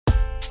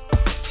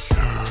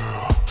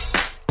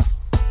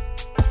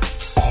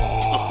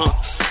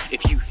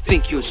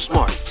think you're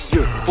smart,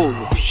 you're full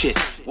of shit.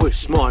 We're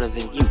smarter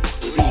than you. We're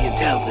the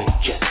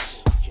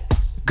IntelliGents.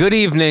 Good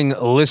evening,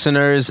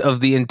 listeners of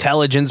the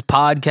IntelliGents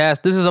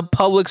podcast. This is a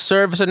public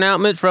service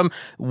announcement from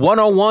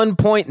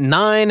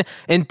 101.9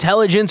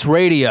 IntelliGents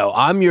Radio.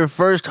 I'm your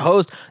first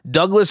host,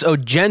 Douglas O.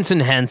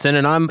 Jensen Henson,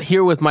 and I'm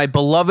here with my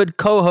beloved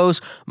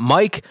co-host,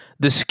 Mike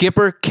the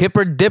Skipper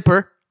Kipper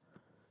Dipper.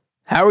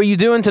 How are you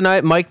doing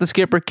tonight, Mike the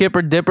Skipper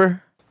Kipper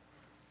Dipper?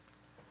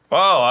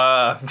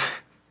 Whoa,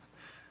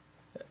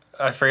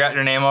 I forgot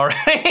your name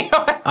already.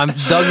 I'm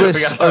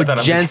Douglas O.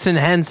 Jensen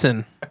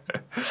Henson.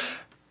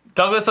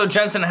 Douglas O.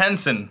 Jensen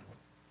Henson.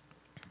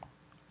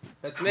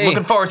 That's me.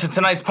 Looking forward to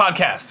tonight's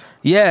podcast.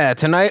 Yeah,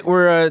 tonight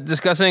we're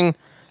discussing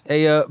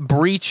a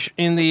breach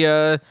in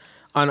the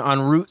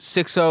on Route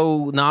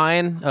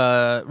 609,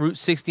 Route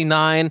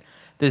 69.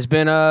 There's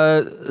been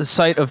a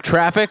sight of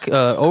traffic,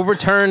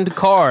 overturned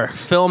car,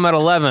 film at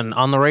 11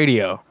 on the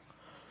radio.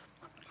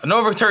 An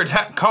overturned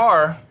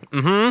car?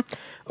 Mm-hmm.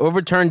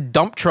 Overturned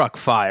dump truck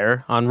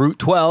fire on Route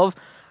 12.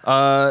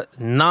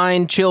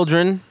 9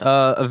 children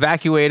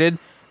evacuated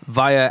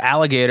via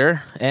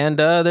alligator, and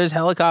there's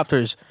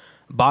helicopters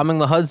bombing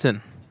the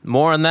Hudson.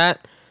 More on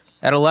that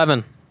at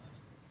 11.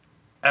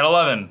 At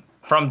 11.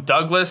 From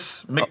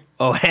Douglas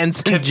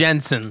Henson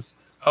Jensen.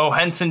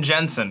 Henson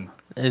Jensen.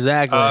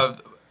 Exactly.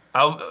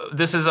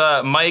 This is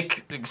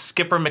Mike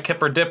Skipper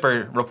McKipper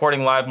Dipper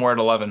reporting live more at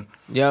 11.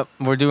 Yep,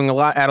 we're doing a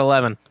lot at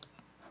 11.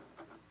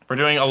 We're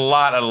doing a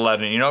lot at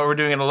 11. You know what we're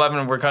doing at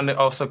 11? We're going to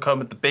also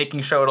come at the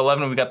baking show at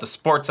 11. We got the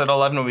sports at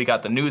 11. We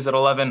got the news at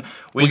 11.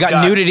 We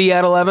got nudity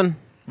at 11.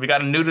 We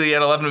got nudity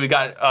at 11. We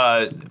got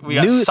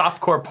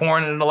softcore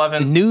porn at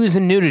 11. News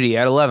and nudity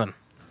at 11.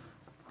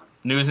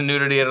 News and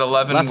nudity at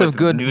 11. Lots of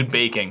good nude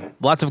baking.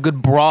 Lots of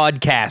good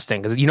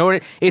broadcasting. 'Cause you know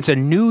what? It's a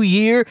new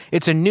year.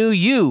 It's a new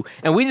you.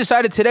 And we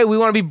decided today we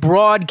want to be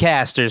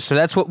broadcasters. So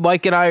that's what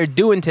Mike and I are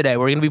doing today.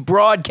 We're going to be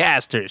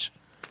broadcasters.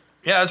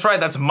 Yeah, that's right.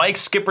 That's Mike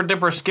Skipper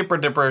Dipper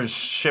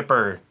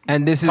Shipper.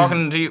 And this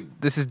talking to you.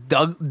 This is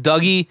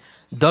Dougie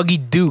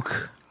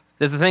Duke.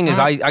 That's the thing is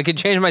I can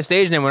change my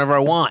stage name whenever I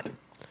want.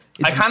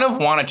 I kind of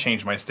want to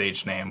change my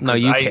stage name. No,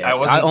 you can't.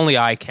 Only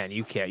I can.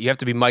 You can't. You have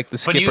to be Mike the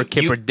Skipper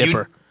Kipper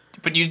Dipper.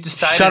 But you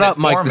decided. Shut up,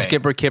 Mike the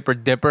Skipper Kipper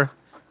Dipper.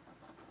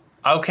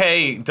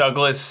 Okay,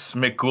 Douglas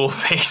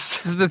McGoolface.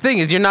 This is the thing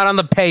is you're not on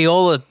the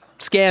payola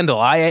scandal.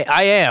 I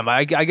am.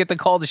 I get to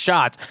call the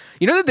shots.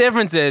 You know the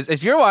difference is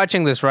if you're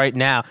watching this right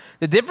now,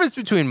 the difference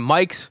between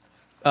Mike's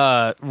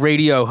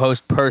radio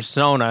host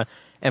persona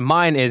and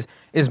mine is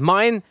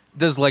mine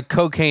does like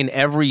cocaine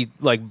every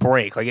like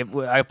break. Like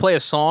I play a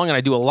song and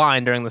I do a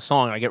line during the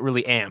song and I get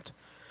really amped.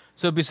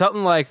 So it'd be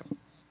something like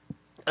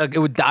it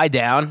would die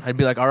down. I'd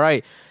be like, all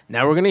right,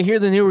 now we're gonna hear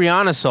the new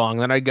Rihanna song.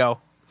 Then I'd go.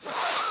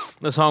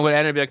 The song would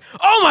end and be like,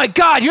 oh my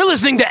God, you're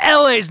listening to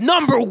LA's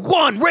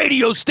 #1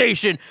 radio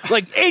station,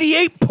 like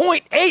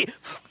 88.8,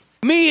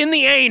 me in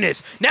the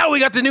anus. Now we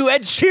got the new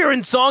Ed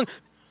Sheeran song,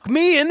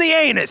 me in the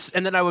anus.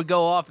 And then I would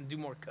go off and do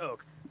more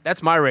coke.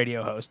 That's my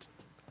radio host.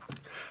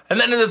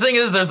 And then the thing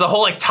is, there's the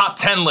whole like top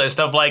 10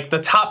 list of like the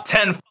top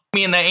 10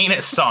 me in the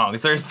anus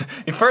songs. There's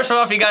first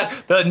off, you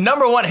got the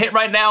 #1 hit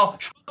right now,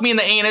 Me in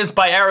the Anus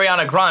by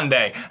Ariana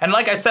Grande. And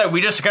like I said,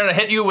 we just gonna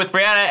hit you with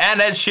Rihanna and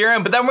Ed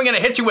Sheeran, but then we're gonna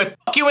hit you with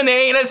Fuck You in the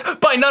Anus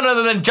by none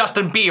other than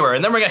Justin Bieber.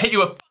 And then we're gonna hit you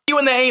with Fuck You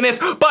in the Anus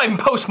by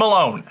Post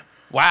Malone.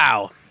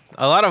 Wow.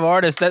 A lot of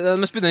artists, that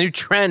must be the new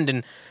trend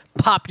in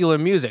popular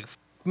music.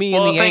 Me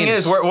in the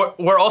anus. Well, the thing is,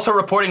 we're also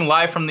reporting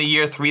live from the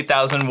year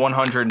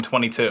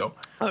 3122.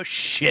 Oh,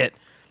 shit.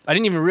 I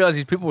didn't even realize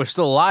these people were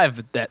still alive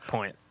at that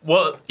point.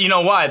 Well, you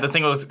know why? The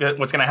thing was,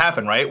 what's going to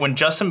happen, right? When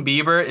Justin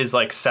Bieber is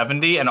like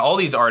 70, and all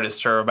these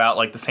artists are about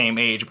like the same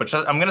age, but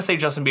I'm going to say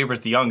Justin Bieber is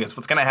the youngest.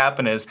 What's going to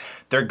happen is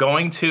they're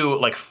going to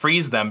like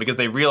freeze them because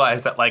they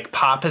realize that like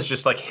pop has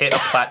just like hit a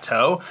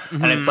plateau,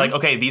 and it's like,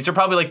 okay, these are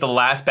probably like the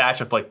last batch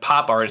of like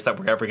pop artists that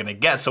we're ever going to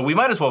get. So we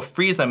might as well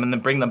freeze them and then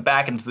bring them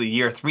back into the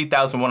year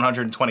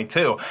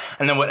 3122.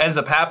 And then what ends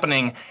up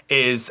happening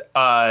is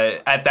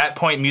at that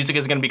point, music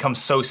is going to become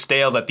so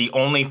stale that the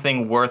only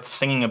thing worth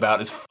singing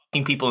about is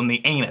people in the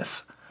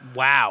anus.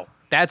 Wow,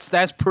 that's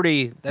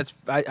pretty.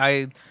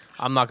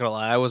 I'm not gonna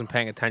lie, I wasn't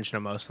paying attention to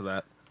most of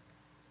that.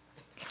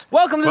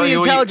 Welcome to the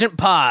Intelligent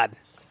Pod.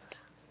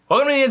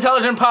 Welcome to the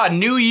Intelligent Pod.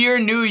 New year,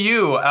 new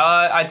you.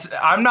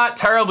 I'm not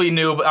terribly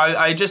new, but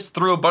I just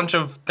threw a bunch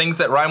of things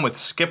that rhyme with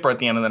Skipper at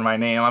the end of my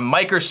name. I'm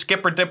Miker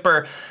Skipper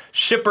Dipper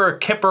Shipper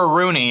Kipper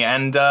Rooney,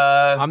 and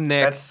I'm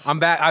Nick. I'm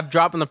back. I'm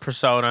dropping the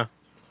persona.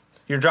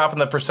 You're dropping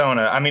the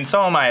persona. I mean,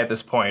 so am I at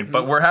this point,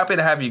 but we're happy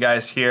to have you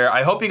guys here.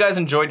 I hope you guys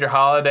enjoyed your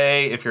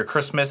holiday. If you're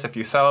Christmas, if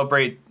you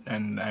celebrate,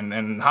 and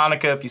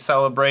Hanukkah, if you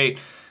celebrate.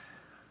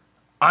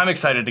 I'm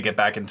excited to get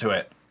back into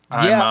it.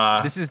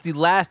 This is the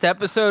last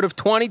episode of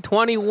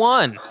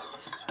 2021.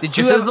 This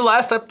is the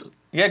last episode.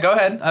 Yeah, go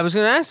ahead. I was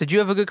going to ask, did you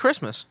have a good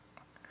Christmas?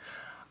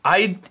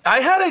 I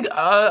had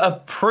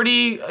a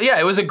pretty,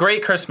 it was a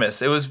great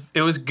Christmas. It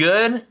was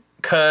good.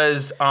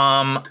 Because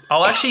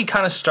I'll actually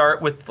kind of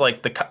start with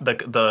like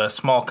the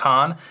small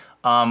con.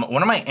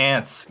 One of my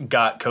aunts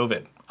got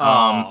COVID,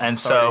 and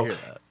so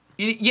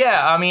Yeah,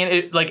 I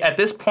mean, like at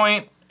this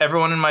point,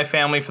 everyone in my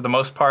family, for the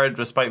most part,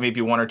 despite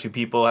maybe one or two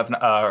people,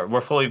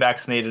 were fully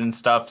vaccinated and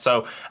stuff.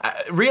 So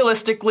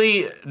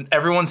realistically,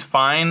 everyone's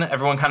fine.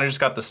 Everyone kind of just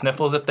got the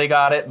sniffles if they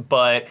got it.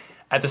 But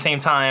at the same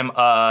time,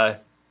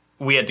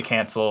 we had to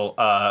cancel.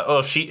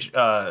 She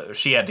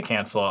had to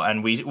cancel,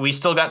 and we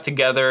still got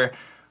together,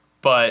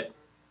 but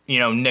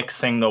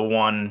nixing the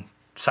one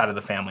side of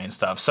the family and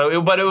stuff.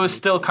 But it was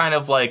still kind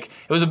of like,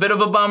 it was a bit of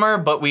a bummer,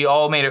 but we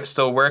all made it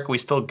still work. We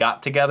still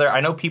got together.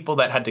 I know people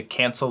that had to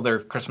cancel their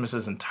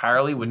Christmases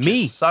entirely, which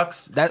just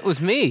sucks. That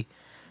was me.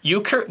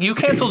 You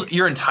canceled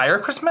your entire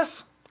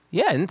Christmas?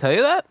 Yeah, I didn't tell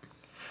you that.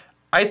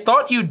 I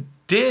thought you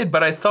did,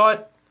 but I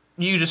thought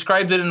you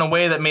described it in a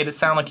way that made it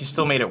sound like you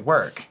still made it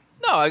work.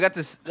 No, I got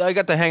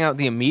to hang out with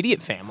the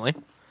immediate family,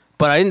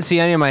 but I didn't see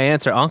any of my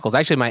aunts or uncles.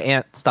 Actually, my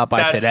aunt stopped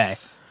by today.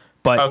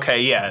 But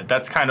okay, yeah,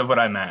 that's kind of what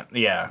I meant.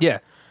 Yeah. Yeah.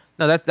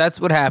 No, that's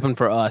what happened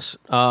for us.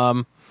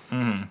 And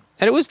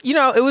it was,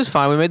 it was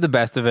fine. We made the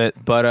best of it,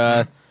 but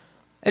and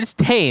it's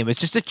tame. It's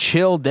just a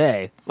chill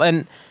day.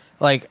 And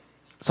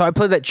so I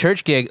played that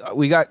church gig.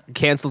 We got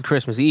canceled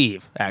Christmas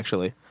Eve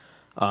actually,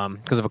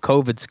 because of a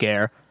COVID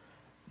scare,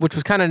 which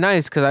was kind of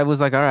nice because I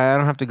was like, all right, I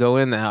don't have to go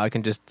in now. I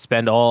can just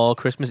spend all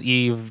Christmas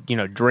Eve,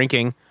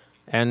 drinking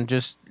and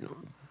just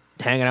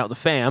hanging out with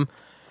the fam.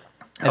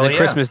 And then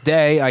Christmas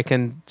Day, I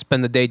can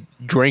spend the day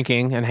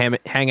drinking and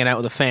hanging out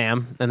with the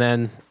fam. And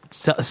then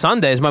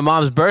Sunday is my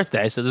mom's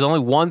birthday, so there's only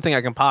one thing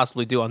I can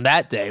possibly do on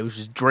that day, which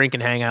is drink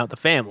and hang out with the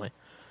family.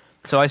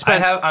 So I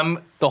spent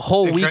the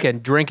whole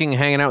weekend drinking and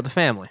hanging out with the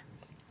family.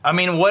 I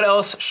mean, what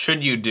else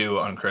should you do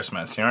on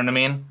Christmas? You know what I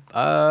mean?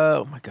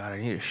 Oh my God, I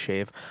need a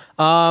shave.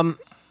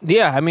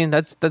 Yeah, I mean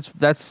that's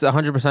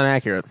 100%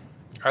 accurate.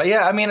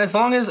 Yeah, I mean as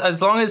long as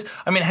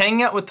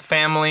hanging out with the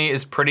family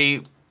is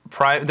pretty.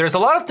 There's a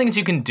lot of things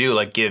you can do,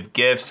 like give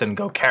gifts and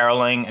go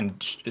caroling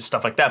and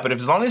stuff like that. But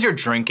as long as you're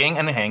drinking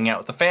and hanging out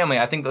with the family,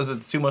 I think those are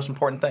the two most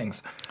important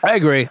things. I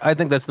agree. I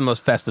think that's the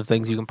most festive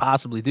things you can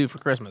possibly do for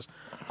Christmas.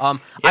 I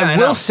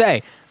will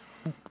say,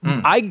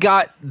 I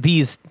got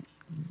these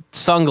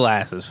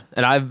sunglasses,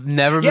 and I've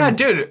never been... Yeah,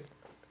 dude.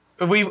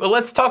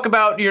 Let's talk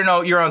about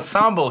your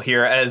ensemble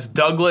here as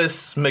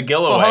Douglas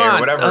McGilloway or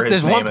whatever his name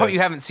is. There's one part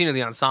you haven't seen of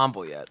the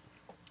ensemble yet.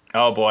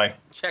 Oh boy.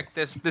 Check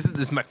this. This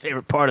is my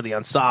favorite part of the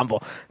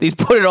ensemble. These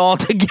put it all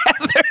together.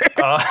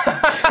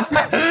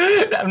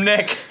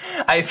 Nick,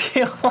 I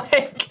feel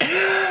like...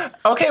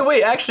 Okay,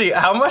 wait, actually,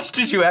 how much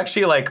did you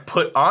actually,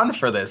 put on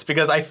for this?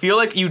 Because I feel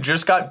like you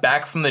just got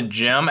back from the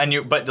gym,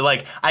 but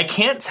I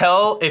can't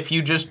tell if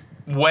you just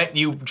went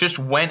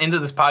into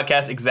this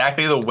podcast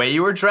exactly the way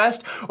you were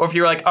dressed, or if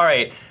you were like, all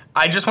right,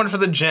 I just went for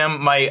the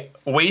gym. My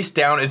waist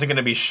down isn't going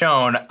to be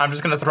shown. I'm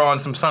just going to throw on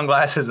some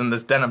sunglasses and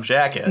this denim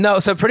jacket. No,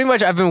 so pretty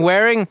much I've been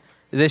wearing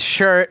this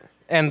shirt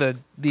and the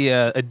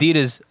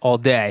Adidas all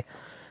day.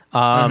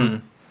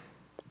 But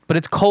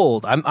it's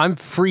cold. I'm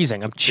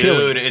freezing. I'm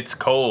chilly. Dude, it's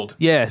cold.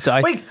 Yeah, so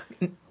Wait,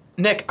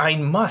 Nick, I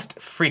must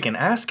freaking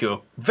ask you a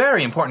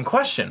very important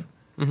question.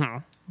 Mm-hmm.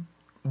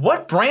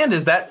 What brand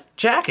is that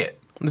jacket?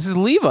 This is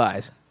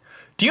Levi's.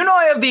 Do you know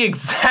I have the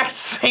exact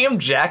same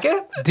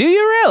jacket? Do you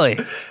really?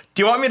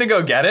 Do you want me to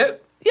go get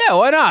it? Yeah,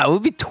 why not? We'll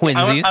be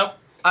twinsies.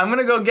 I'm going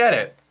to go get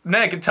it.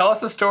 Nick, tell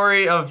us the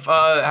story of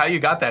how you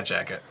got that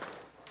jacket.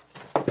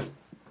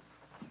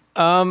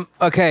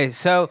 Okay,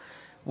 so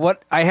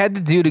what I had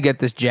to do to get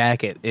this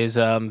jacket is,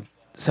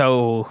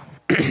 so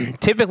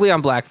typically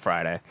on Black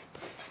Friday,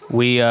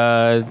 we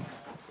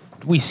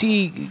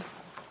see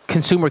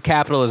consumer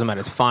capitalism at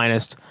its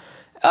finest.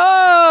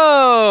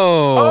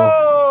 Oh!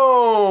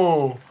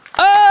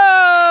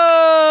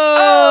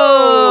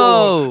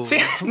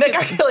 See, Nick,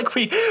 I feel like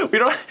we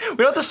don't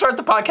have to start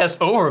the podcast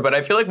over, but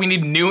I feel like we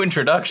need new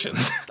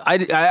introductions.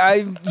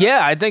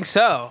 I think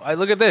so.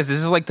 Look at this. This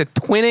is like the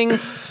twinning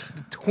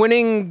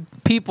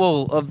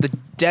people of the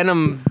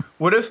denim.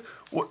 What if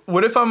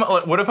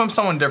I'm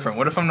someone different?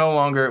 What if I'm no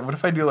longer? What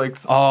if I do like?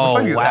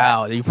 Oh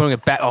wow! You're putting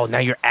it back. Oh, now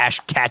you're Ash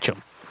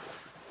Ketchum.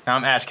 Now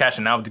I'm Ash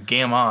Ketchum. Now the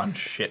game on.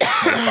 Shit,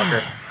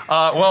 motherfucker.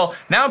 Well,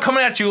 now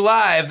coming at you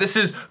live, this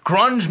is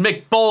Grunge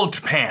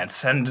McBulge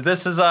Pants, and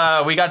this is,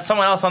 we got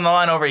someone else on the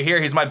line over here.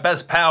 He's my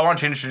best pal. Why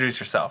don't you introduce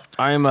yourself?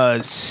 I'm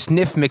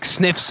Sniff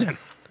McSniffson.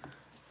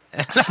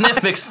 Sniff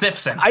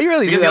McSniffson. I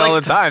really do that all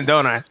the time,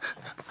 don't I?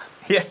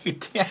 Yeah, you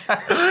do.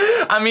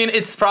 I mean,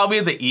 it's probably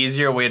the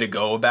easier way to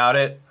go about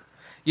it.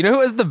 You know who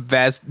has the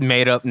best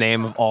made-up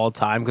name of all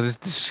time, because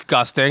it's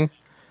disgusting?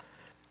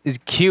 Is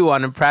Q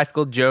on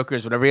Impractical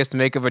Jokers, whenever he has to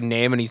make up a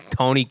name, and he's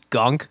Tony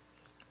Gunk.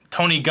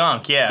 Tony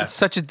Gunk, yeah. It's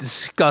such a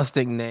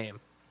disgusting name.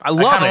 I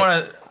love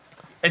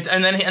it.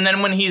 And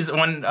then when he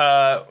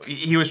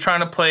was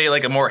trying to play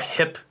like a more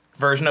hip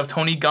version of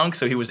Tony Gunk,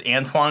 so he was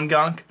Antoine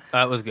Gunk.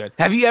 That was good.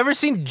 Have you ever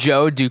seen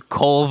Joe do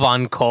Cole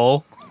Von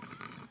Cole?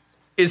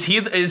 He's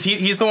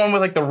the one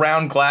with like the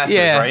round glasses,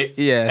 right?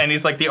 Yeah. And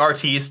he's like the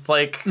artiste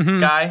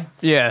guy?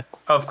 Yeah.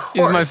 Of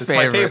course. It's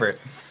my favorite.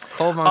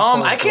 Cole Von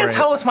Cole I can't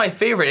tell what's my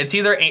favorite. It's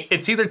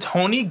either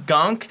Tony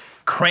Gunk,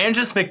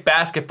 Crangus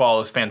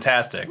McBasketball is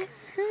fantastic.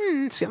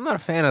 See, I'm not a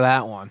fan of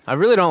that one. I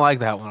really don't like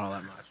that one all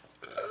that much.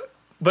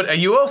 But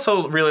you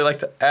also really like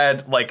to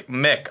add like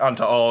Mick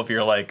onto all of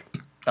your like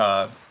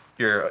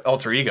your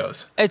alter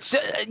egos. It's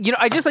just,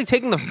 I just like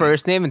taking the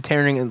first name and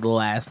turning it into the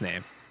last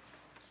name.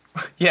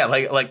 Yeah,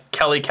 like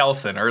Kelly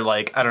Kelson or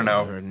like I don't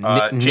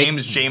know,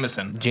 James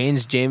Jameson.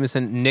 James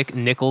Jameson, Nick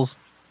Nichols.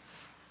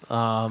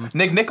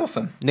 Nick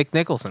Nicholson. Nick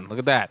Nicholson. Look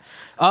at that.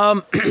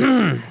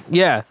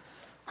 Yeah.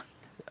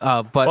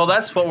 But Well,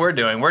 that's what we're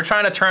doing. We're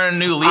trying to turn a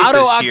new leaf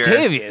Otto this year.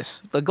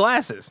 Octavius, the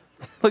glasses.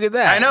 Look at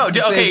that. I know. It's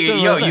the Okay, same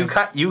yo, thing.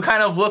 you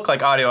kind of look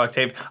like Audio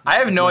Octave. I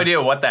have no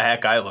idea what the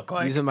heck I look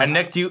like. These are my- And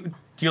Nick, do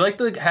you like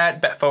the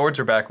hat forwards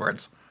or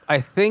backwards? I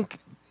think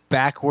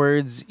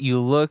backwards you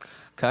look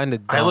kind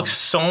of dumb. I look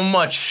so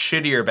much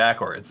shittier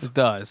backwards. It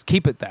does.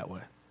 Keep it that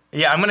way.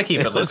 Yeah, I'm gonna keep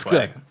it looks this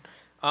way. good.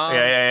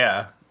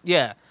 Yeah.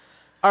 Yeah.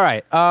 All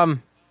right.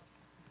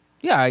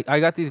 Yeah, I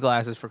got these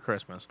glasses for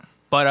Christmas.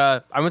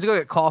 But I went to go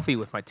get coffee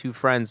with my two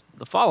friends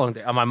the following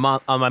day. On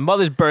my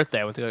mother's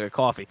birthday, I went to go get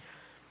coffee.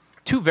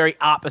 Two very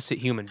opposite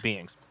human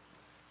beings.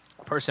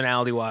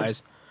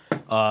 Personality-wise,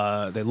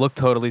 they look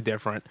totally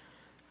different.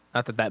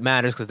 Not that that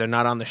matters because they're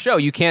not on the show.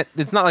 You can't.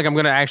 It's not like I'm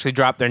going to actually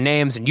drop their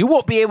names, and you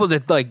won't be able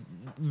to like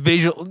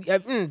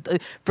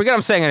forget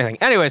I'm saying anything.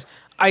 Anyways,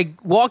 I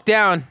walked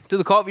down to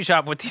the coffee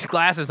shop with these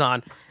glasses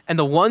on, and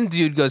the one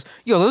dude goes,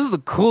 "Yo, those are the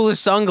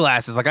coolest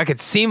sunglasses. Like I could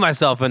see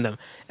myself in them."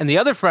 And the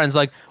other friend's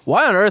like,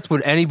 "Why on earth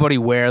would anybody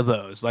wear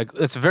those? Like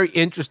it's a very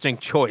interesting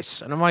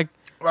choice." And I'm like,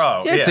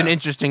 Oh, "Yeah, it's an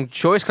interesting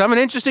choice because I'm an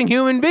interesting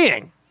human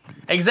being."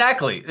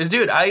 Exactly.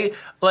 Dude, I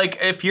like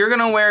if you're going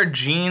to wear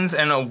jeans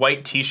and a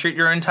white t-shirt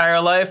your entire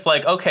life,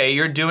 like okay,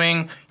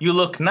 you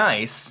look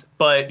nice,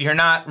 but you're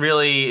not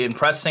really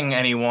impressing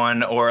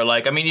anyone or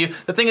like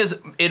the thing is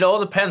it all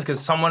depends cuz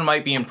someone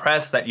might be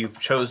impressed that you've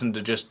chosen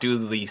to just do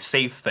the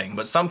safe thing,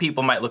 but some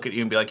people might look at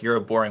you and be like you're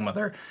a boring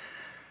mother.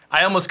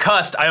 I almost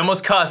cussed.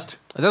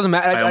 It doesn't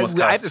matter. I have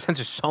cussed. to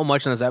censor so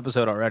much in this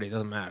episode already. It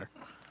doesn't matter.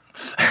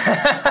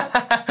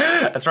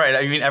 That's right.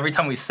 I mean every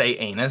time we say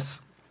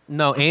anus.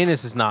 No,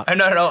 anus is not.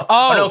 No.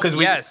 Oh, no, because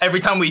yes. every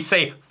time we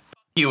say F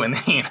you in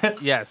the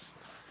anus. Yes.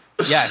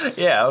 Yes.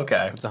 Yeah,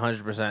 okay. It's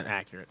 100%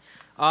 accurate.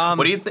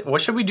 What do you think?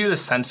 What should we do to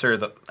censor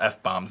the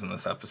F-bombs in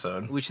this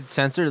episode? We should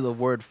censor the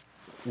word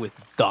with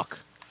duck.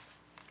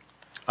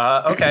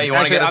 Okay, you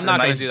want to Actually, get us I'm not a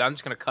going nice... to do that. I'm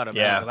just going to cut it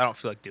Yeah. out because I don't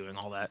feel like doing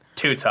all that.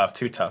 Too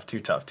tough.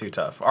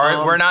 All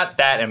right, we're not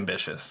that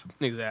ambitious.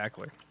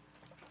 Exactly.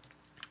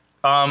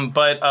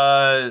 But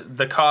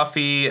the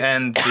coffee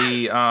and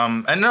the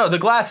the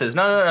glasses.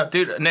 No,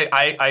 dude. Nick,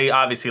 I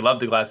obviously love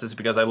the glasses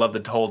because I love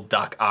the whole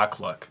Doc Ock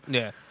look.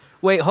 Yeah.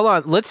 Wait, hold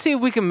on. Let's see if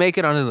we can make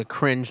it onto the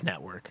Cringe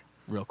Network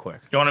real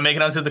quick. You want to make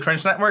it onto the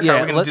Cringe Network? Yeah, How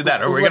are we going to do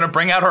that? Are we going to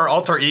bring out our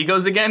alter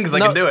egos again? Because I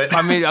can do it.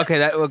 I mean,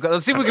 okay.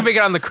 Let's see if we can make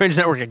it on the Cringe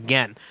Network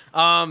again.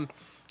 I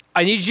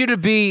need you to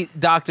be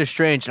Doctor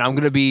Strange, and I'm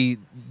going to be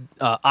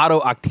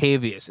Otto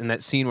Octavius in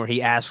that scene where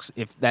he asks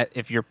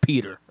if you're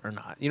Peter or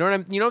not. You know what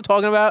I'm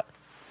talking about?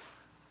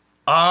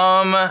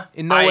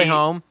 In No Way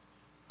Home.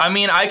 I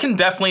mean, I can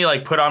definitely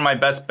like put on my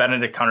best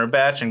Benedict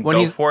Cumberbatch and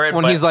go for it.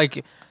 When he's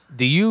like,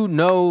 "Do you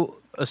know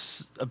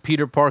a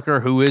Peter Parker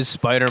who is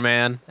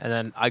Spider-Man?" And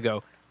then I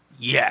go,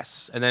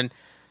 "Yes." And then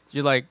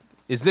you're like,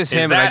 "Is this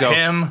him?" That and I go,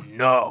 him?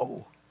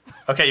 "No."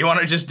 Okay, you want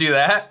to just do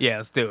that? Yeah,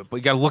 let's do it. But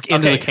you got to look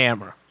into the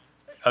camera.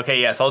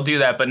 Okay, yes, I'll do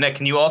that. But Nick,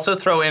 can you also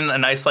throw in a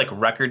nice like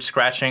record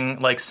scratching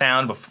like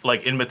sound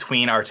like in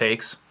between our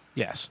takes?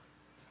 Yes.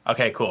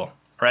 Okay, cool.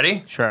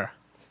 Ready? Sure.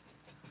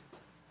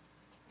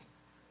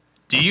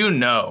 Do you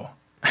know?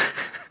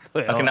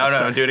 Wait, Okay,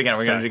 no, do it again.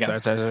 We're going to do it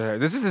again. Sorry.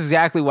 This is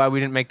exactly why we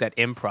didn't make that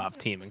improv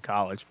team in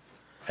college.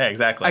 Hey,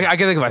 exactly. I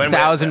can think of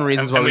 1,000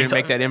 reasons why and we we didn't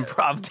make that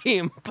improv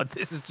team, but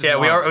this is just Yeah,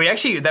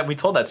 one. we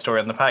told that story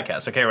on the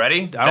podcast. Okay,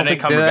 ready? I don't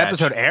think did that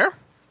episode air?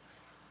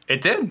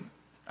 It did.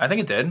 I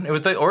think it did. It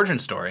was the origin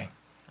story.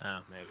 Oh,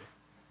 maybe.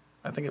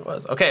 I think it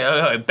was.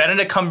 Okay,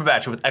 Benedict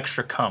Cumberbatch with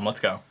extra cum. Let's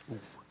go. Ooh.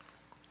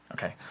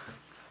 Okay.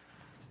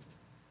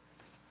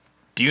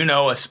 Do you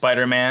know a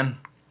Spider-Man,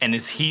 and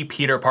is he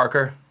Peter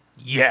Parker?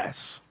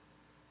 Yes.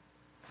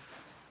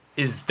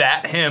 Is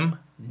that him?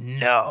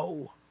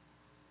 No.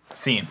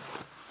 Scene.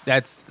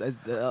 That's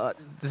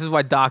this is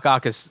why Doc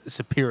Ock is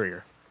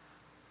superior.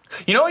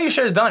 You know what you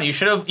should have done? You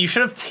should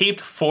have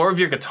taped 4 of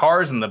your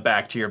guitars in the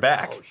back to your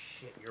back. Oh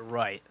shit, you're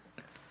right.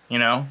 You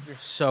know? You're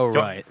so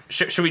right.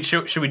 Should we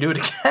do it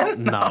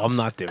again? No, I'm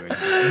not doing it.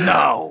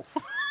 No.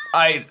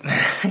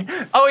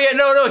 Oh yeah,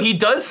 no, he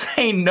does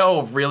say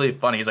no really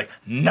funny. He's like,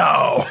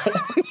 no.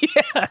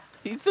 Yeah,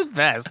 he's the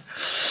best.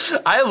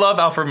 I love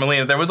Alfred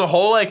Molina. There was a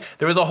whole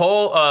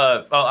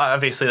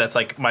obviously that's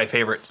like my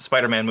favorite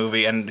Spider-Man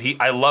movie, and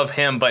I love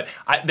him, but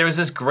there was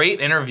this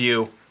great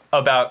interview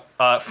about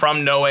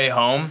from No Way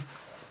Home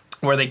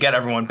where they get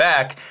everyone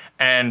back,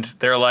 and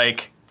they're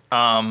like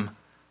Tom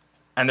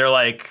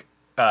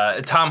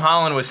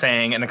Holland was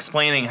saying and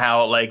explaining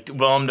how like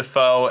Willem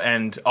Dafoe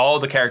and all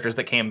the characters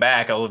that came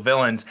back, all the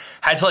villains,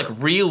 had to like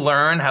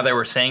relearn how they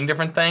were saying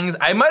different things.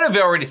 I might have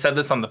already said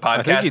this on the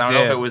podcast. I don't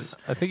know if it was.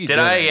 I think you did.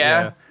 did. I?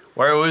 Yeah.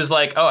 where it was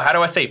like, oh, how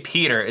do I say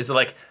Peter? Is it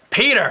like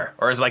Peter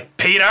or is it like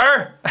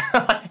Peter?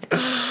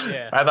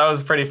 Yeah. I thought it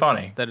was pretty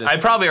funny. That is I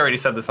probably already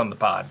said this on the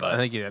pod, but I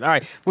think you did. All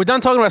right, we're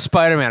done talking about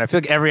Spider-Man. I feel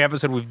like every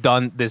episode we've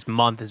done this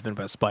month has been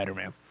about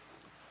Spider-Man.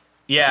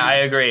 yeah, I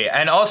agree.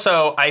 And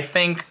also, I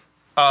think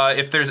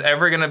if there's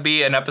ever going to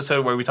be an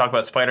episode where we talk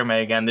about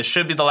Spider-Man again, this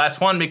should be the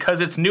last one because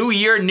it's new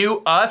year,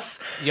 new us.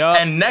 Yup.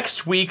 And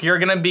next week, you're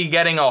going to be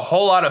getting a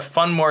whole lot of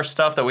fun, more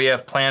stuff that we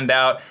have planned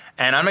out.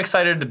 And I'm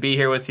excited to be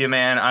here with you,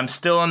 man. I'm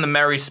still in the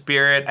merry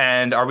spirit.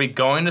 And are we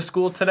going to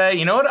school today?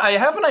 You know what? I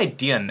have an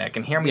idea, Nick,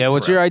 and hear me Yeah,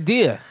 what's through. your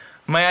idea?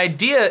 My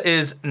idea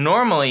is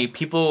normally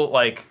people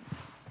like...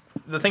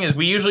 The thing is,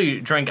 we usually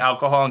drink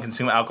alcohol and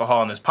consume alcohol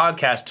on this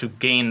podcast to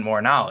gain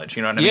more knowledge.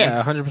 You know what I mean?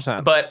 Yeah,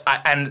 100%. But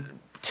and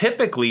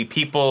typically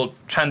people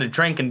tend to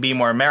drink and be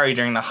more merry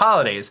during the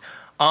holidays.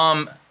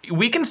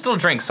 We can still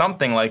drink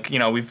something like, you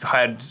know, we've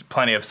had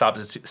plenty of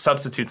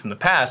substitutes in the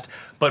past.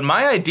 But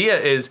my idea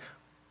is,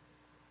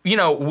 you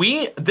know,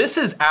 this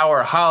is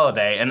our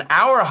holiday, and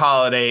our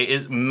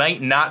holiday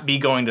might not be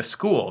going to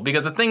school,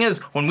 because the thing is,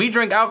 when we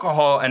drink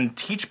alcohol and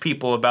teach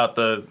people about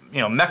the, you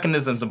know,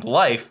 mechanisms of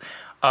life,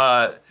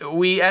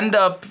 we end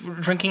up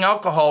drinking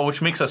alcohol,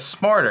 which makes us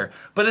smarter.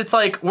 But it's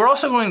like, we're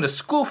also going to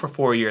school for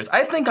 4 years.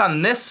 I think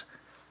on this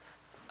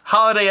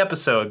holiday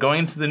episode, going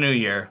into the new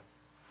year,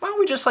 why don't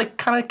we just like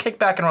kind of kick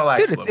back and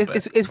relax a little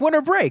bit? It's winter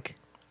break.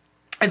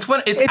 It's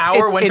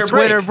our winter break.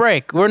 Winter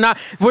break.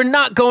 We're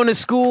not going to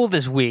school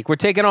this week. We're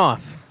taking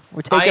off.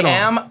 We're taking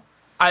off.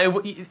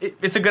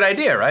 It's a good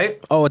idea,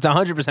 right? Oh, it's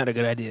 100% a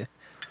good idea.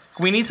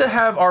 We need to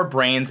have our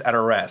brains at a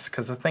rest,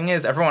 because the thing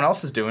is, everyone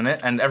else is doing it,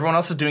 and everyone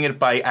else is doing it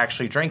by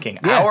actually drinking.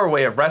 Yeah. Our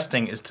way of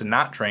resting is to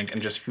not drink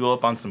and just fuel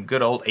up on some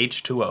good old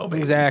H2O,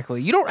 baby.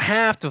 Exactly. You don't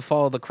have to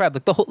follow the crowd.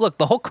 Like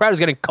the whole crowd is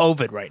getting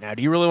COVID right now.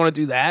 Do you really want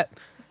to do that?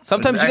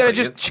 Sometimes you gotta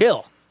just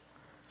chill.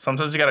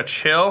 Sometimes you gotta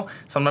chill.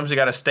 Sometimes you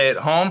gotta stay at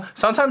home.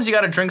 Sometimes you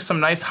gotta drink some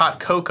nice hot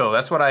cocoa.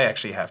 That's what I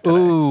actually have today.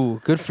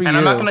 Ooh, good for and you.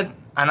 I'm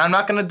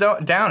not gonna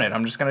down it.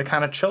 I'm just gonna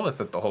kind of chill with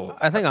it the whole.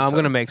 I think episode. I'm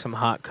gonna make some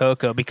hot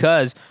cocoa,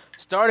 because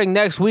starting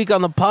next week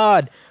on the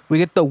pod, we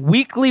get the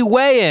weekly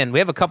weigh-in. We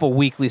have a couple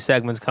weekly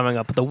segments coming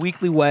up, but the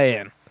weekly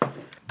weigh-in.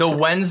 The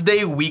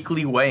Wednesday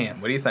weekly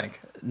weigh-in. What do you think?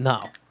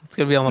 No, it's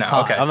gonna be on the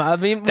pod. Okay. I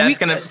mean,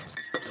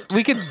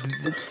 we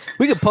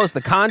could post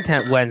the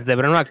content Wednesday,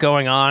 but I'm not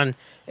going on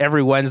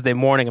every Wednesday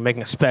morning and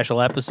making a special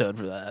episode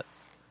for that.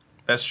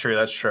 That's true.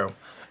 That's true.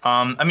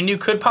 I mean, you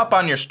could pop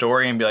on your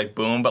story and be like,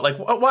 boom, but like,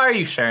 why are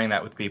you sharing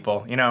that with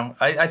people? You know,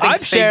 I think I'm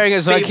sharing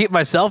it so I keep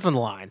myself in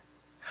line.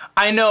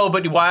 I know,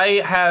 but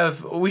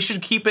we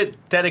should keep it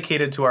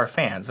dedicated to our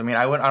fans. I mean,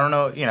 I don't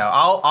know, you know,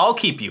 I'll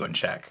keep you in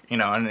check, you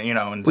know, and you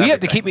know, and well, you have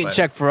to keep me in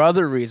check for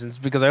other reasons,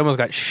 because I almost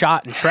got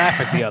shot in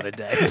traffic the other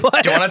day.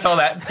 But, do you want to tell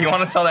that? Do you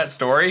want to tell that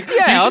story?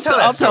 Yeah, I'll tell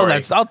that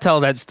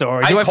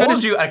story. I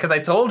told you, because I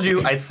told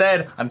you, I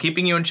said I'm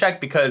keeping you in check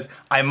because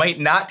I might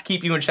not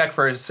keep you in check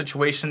for a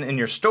situation in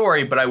your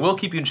story, but I will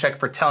keep you in check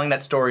for telling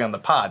that story on the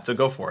pod. So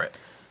go for it.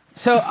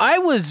 So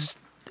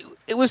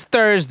it was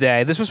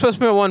Thursday. This was supposed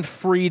to be my one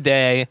free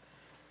day,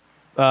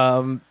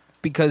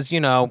 because, you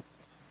know,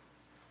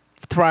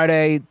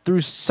 Friday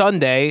through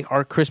Sunday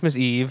are Christmas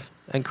Eve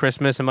and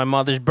Christmas and my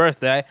mother's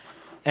birthday,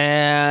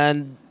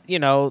 and, you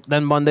know,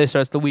 then Monday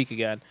starts the week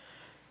again.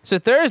 So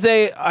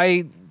Thursday,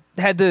 I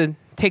had to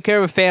take care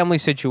of a family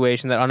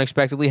situation that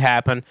unexpectedly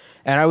happened,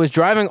 and I was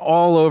driving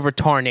all over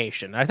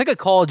Tarnation. I think I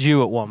called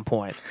you at one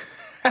point.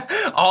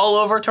 All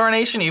over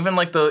Tarnation, even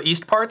like the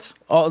east parts?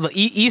 Oh, the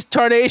East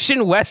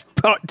Tarnation, West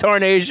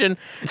Tarnation,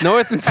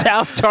 North and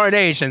South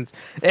Tarnations.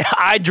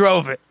 I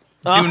drove it.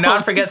 Do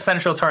not forget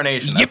Central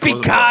Tarnation.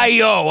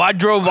 Yippee-ki-yo! I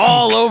drove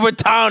all over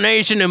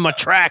Tarnation in my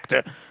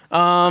tractor.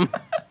 Tractor.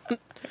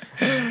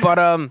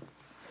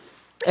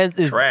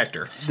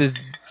 This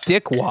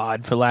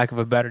dickwad, for lack of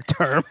a better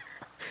term,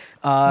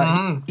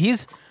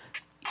 he's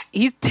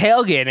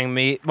tailgating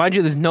me. Mind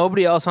you, there's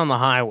nobody else on the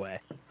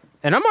highway.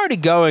 And I'm already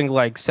going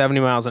like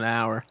 70 miles an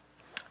hour.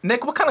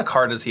 Nick, what kind of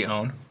car does he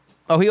own?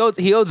 Oh,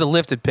 he owns a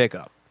lifted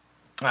pickup.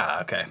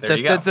 Ah, okay. There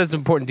you go. That's an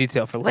important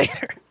detail for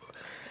later.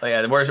 Oh,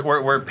 yeah,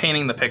 we're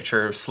painting the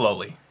picture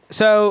slowly.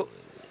 So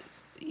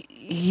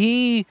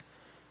he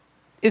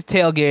is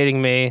tailgating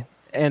me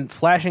and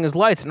flashing his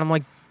lights, and I'm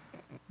like,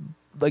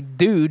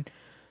 dude,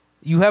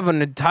 you have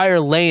an entire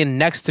lane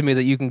next to me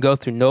that you can go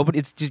through. Nobody,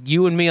 it's just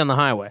you and me on the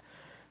highway.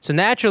 So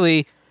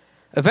naturally,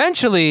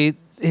 eventually,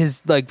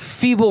 his like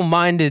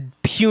feeble-minded,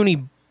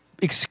 puny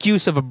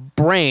excuse of a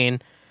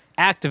brain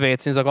activates,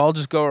 and he's like, I'll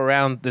just go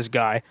around this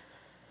guy.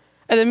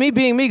 And then me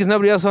being me, because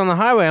nobody else is on the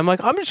highway, I'm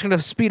like, I'm just going to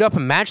speed up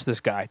and match this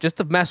guy just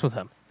to mess with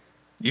him.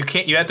 You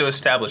have to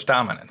establish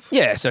dominance.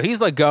 Yeah, so he's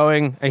like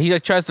going, and he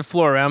like tries to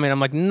floor around me, and I'm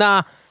like,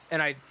 nah.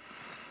 And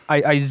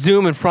I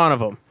zoom in front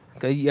of him.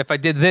 If I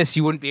did this,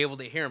 you wouldn't be able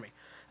to hear me.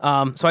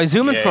 So I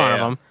zoom in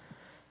front of him.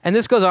 And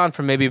this goes on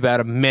for maybe about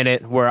a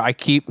minute, where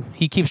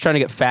he keeps trying to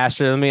get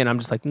faster than me, and I'm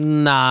just like,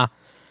 nah.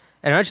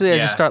 And eventually I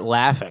just start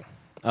laughing,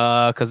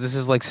 because this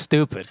is like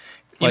stupid.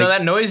 You know,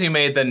 that noise you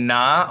made, the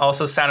nah,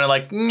 also sounded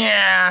like,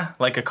 nah,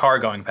 like a car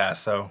going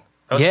past. So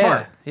That was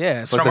smart.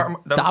 Yeah.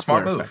 Smart, that was a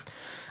smart move.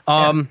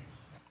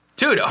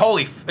 Dude,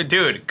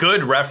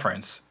 good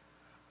reference.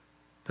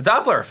 The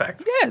Doppler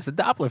effect. Yeah, it's the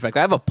Doppler effect.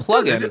 I have a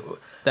plugin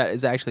that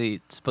is actually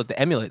supposed to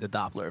emulate the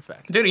Doppler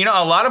effect. Dude,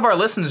 a lot of our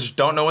listeners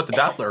don't know what the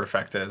Doppler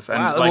effect is.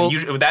 And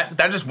usually, that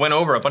just went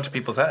over a bunch of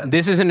people's heads.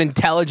 This is an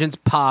IntelliGents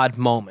pod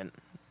moment.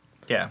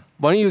 Yeah.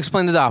 Why don't you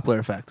explain the Doppler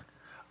effect?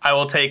 I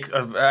will take.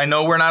 I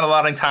know we're not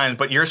allotting time,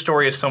 but your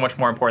story is so much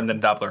more important than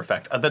the Doppler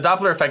effect. The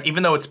Doppler effect,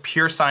 even though it's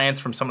pure science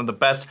from some of the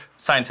best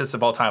scientists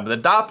of all time, but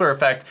the Doppler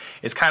effect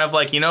is kind of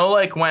like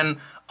like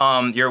when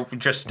you're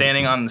just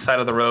standing on the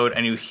side of the road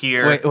and you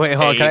hear. Wait, hold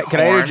on.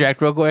 Can I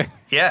interject real quick?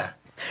 Yeah.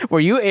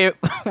 Were you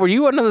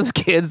one of those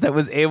kids that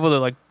was able to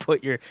like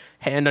put your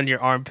hand on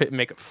your armpit and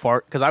make it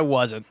fart? Because I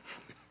wasn't.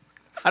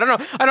 I don't know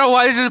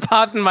why it just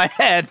popped in my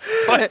head.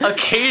 But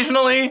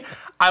occasionally.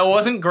 I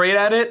wasn't great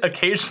at it.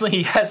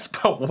 Occasionally, yes,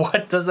 but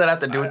what does that have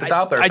to do with the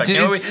Doppler effect?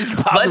 It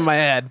popped in my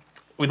head.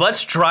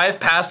 Let's drive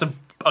past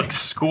a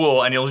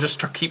school, and you'll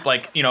just keep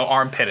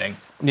armpitting.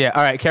 Yeah.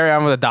 All right. Carry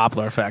on with the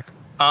Doppler effect.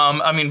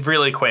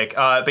 Really quick.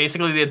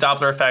 Basically, the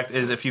Doppler effect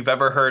is if you've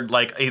ever heard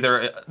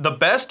either the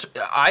best.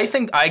 I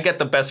think I get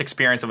the best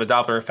experience of a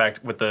Doppler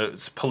effect with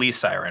the police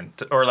siren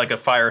or like a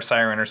fire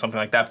siren or something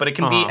like that. But it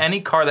can be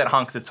any car that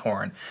honks its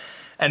horn.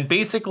 And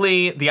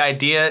basically, the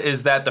idea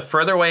is that the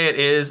further away it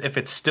is, if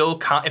the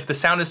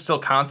sound is still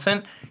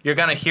constant, you're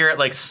gonna hear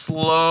it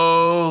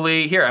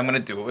slowly. Here, I'm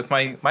gonna do it with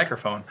my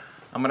microphone.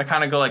 I'm gonna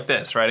kind of go like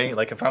this. Ready?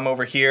 Like if I'm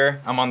over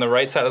here, I'm on the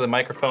right side of the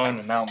microphone,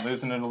 and now I'm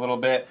losing it a little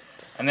bit.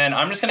 And then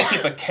I'm just gonna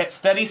keep a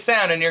steady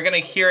sound, and you're gonna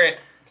hear it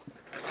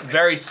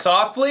very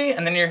softly,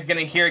 and then you're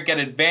gonna hear it get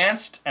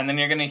advanced, and then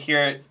you're gonna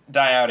hear it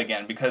die out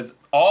again, because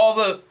all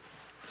the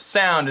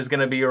sound is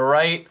gonna be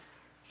right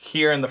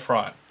here in the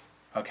front.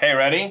 Okay,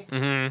 ready?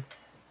 Mm-hmm.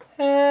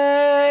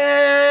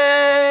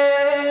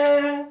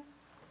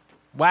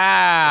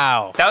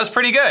 Wow. That was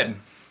pretty good.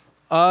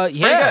 Pretty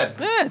good.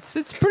 Yeah,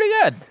 it's pretty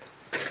good.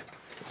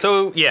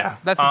 So, yeah.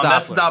 That's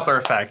the Doppler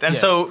effect. And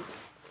so,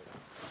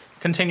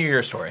 continue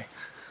your story.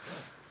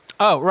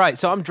 Oh, right.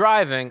 So I'm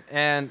driving,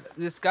 and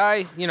this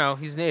guy,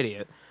 he's an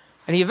idiot.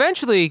 And he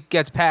eventually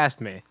gets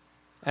past me.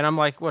 And I'm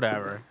like,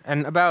 whatever.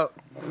 And about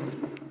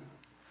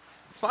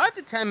 5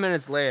 to 10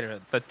 minutes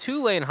later, the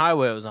 2-lane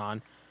highway I was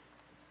on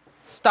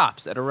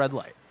stops at a red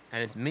light,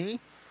 and it's me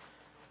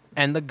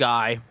and the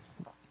guy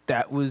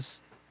that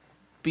was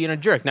being a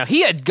jerk. Now,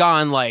 he had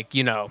gone I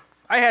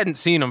hadn't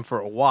seen him for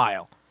a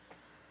while.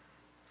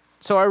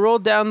 So I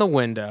rolled down the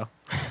window.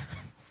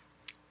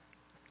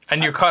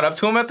 And you're caught up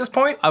to him at this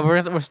point?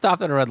 We're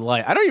stopped at a red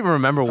light. I don't even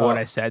remember what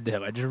I said to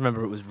him. I just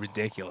remember it was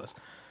ridiculous.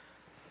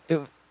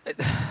 The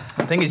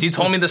thing is, you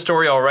told me the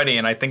story already,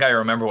 and I think I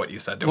remember what you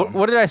said to him.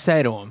 What did I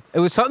say to him?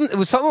 It was something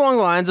along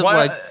the lines of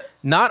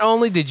not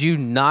only did you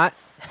not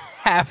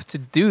have to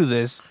do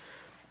this,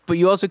 but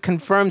you also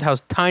confirmed how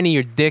tiny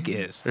your dick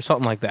is, or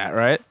something like that,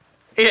 right?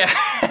 Yeah.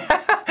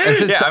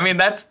 I mean,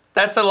 that's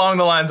along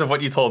the lines of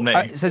what you told me.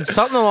 I said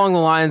something along the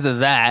lines of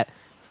that,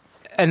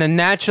 and then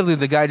naturally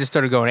the guy just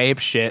started going ape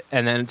shit,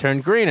 and then it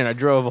turned green, and I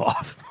drove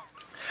off.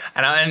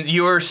 And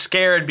you were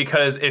scared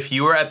because if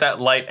you were at that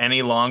light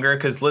any longer,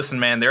 because listen,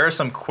 man, there are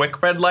some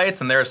quick red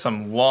lights and there are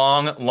some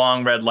long,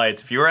 long red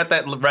lights. If you were at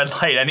that red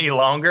light any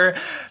longer,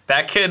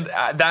 that could,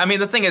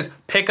 the thing is,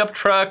 pickup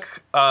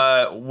truck,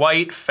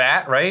 white,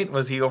 fat, right?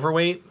 Was he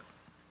overweight?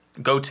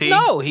 Goatee?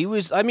 No, he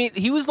was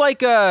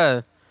like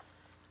a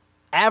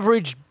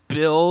average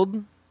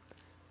build.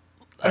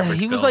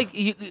 He was like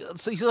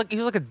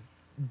a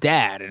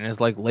dad in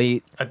his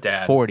late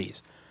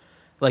 40s.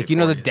 Like,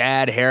 the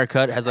dad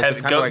haircut has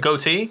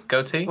goatee,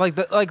 like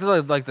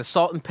the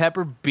salt and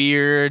pepper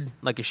beard,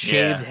 like a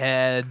shaved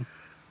head,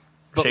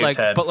 but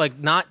head.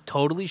 but not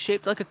totally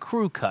shaped, like a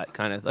crew cut,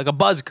 kind of like a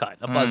buzz cut,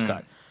 a buzz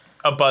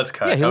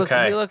cut. Yeah, he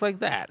looked like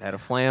that. Had a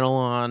flannel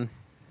on.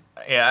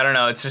 Yeah, I don't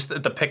know. It's just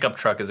that the pickup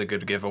truck is a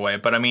good giveaway,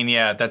 but I mean,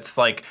 yeah, that's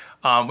which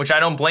I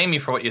don't blame you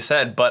for what you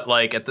said, but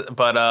my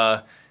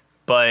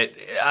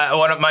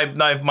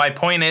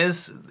point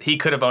is, he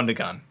could have owned a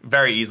gun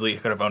very easily. He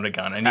could have owned a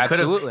gun, and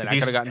absolutely, and I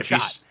could have gotten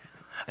shot.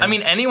 I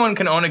mean, anyone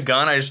can own a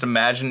gun. I just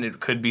imagine it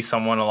could be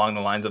someone along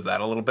the lines of that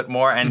a little bit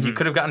more, and you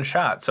could have gotten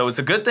shot. So it's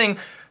a good thing.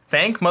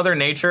 Thank Mother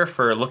Nature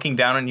for looking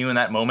down on you in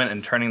that moment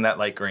and turning that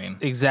light green.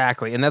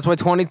 Exactly, and that's why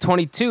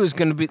 2022 is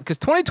going to be, because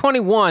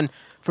 2021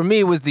 for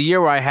me was the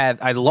year where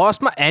I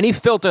lost any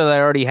filter that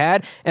I already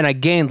had, and I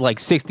gained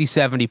 60,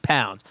 70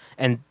 pounds,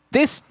 and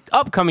this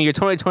upcoming year,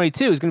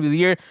 2022, is going to be the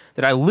year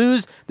that I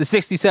lose the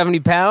 60, 70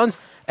 pounds,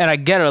 and I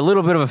get a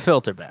little bit of a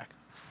filter back.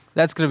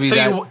 That's going to be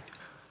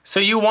So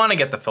you want to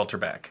get the filter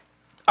back?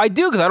 I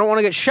do, because I don't want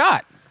to get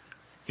shot.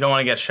 You don't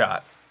want to get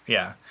shot.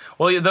 Yeah.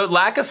 Well, the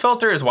lack of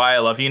filter is why I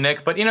love you,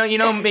 Nick. But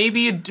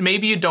maybe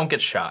you don't get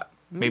shot.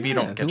 Maybe you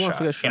don't get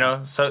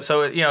shot.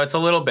 So it's a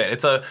little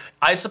bit.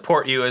 I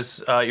support you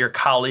as your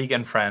colleague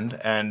and friend,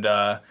 and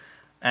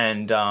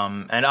And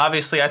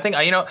obviously, I think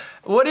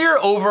what are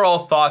your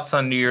overall thoughts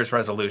on New Year's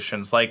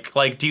resolutions?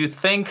 Like do you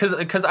think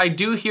because I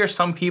do hear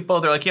some people,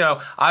 they're like,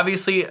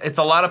 obviously it's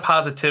a lot of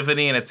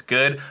positivity and it's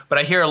good, but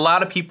I hear a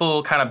lot of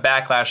people kind of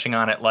backlashing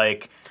on it,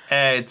 like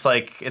it's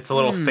a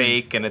little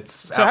fake and it's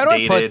So outdated. how do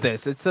I put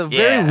this? It's a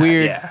very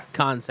weird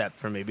concept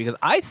for me because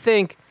I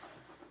think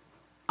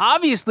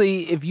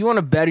obviously if you want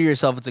to better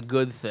yourself, it's a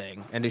good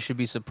thing and it should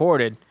be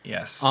supported.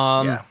 Yes.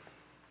 I'll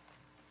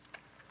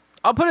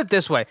put it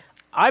this way.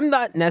 I'm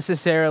not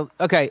necessarily...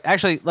 Okay,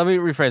 actually, let me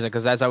rephrase it,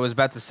 because as I was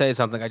about to say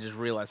something, I just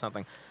realized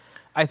something.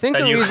 I think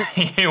and the reason...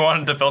 you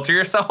wanted to filter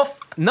yourself?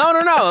 No.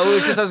 It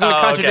was just I was going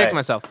to contradict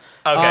myself.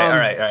 Okay, all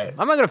right.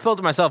 I'm not going to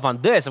filter myself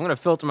on this. I'm going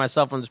to filter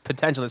myself on this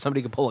potential that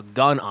somebody could pull a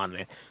gun on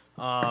me.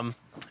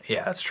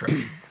 Yeah, that's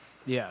true.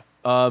 Yeah.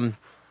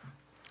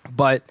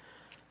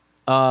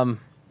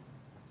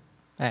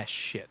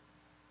 Shit.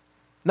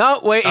 No,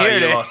 wait, here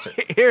it is. Lost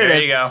it. Here it is.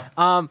 There you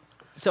go.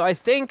 So I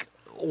think...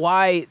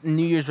 why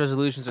New Year's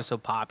resolutions are so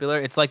popular.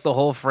 It's like the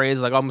whole phrase,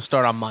 like, I'm going to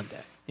start on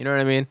Monday. You know what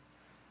I mean?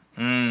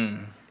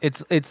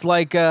 It's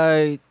like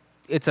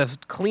it's a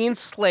clean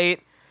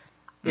slate.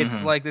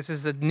 It's like this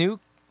is a new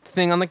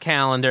thing on the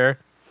calendar.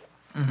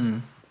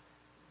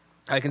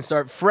 I can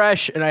start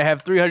fresh, and I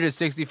have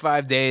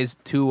 365 days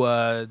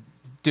to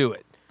do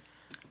it.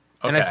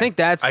 Okay. And I think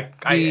that's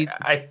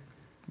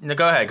no,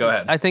 go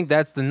ahead. I think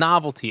that's the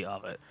novelty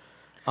of it.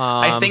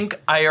 I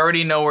think I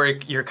already know where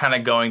you're kind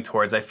of going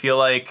towards. I feel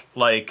like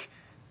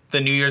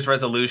the New Year's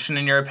resolution,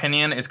 in your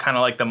opinion, is kind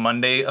of like the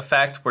Monday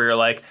effect, where you're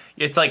like,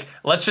 it's like,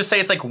 let's just say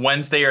it's like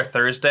Wednesday or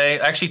Thursday.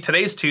 Actually,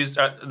 today's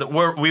Tuesday.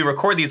 We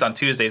record these on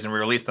Tuesdays and we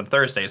release them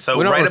Thursdays. So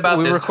we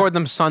this record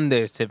them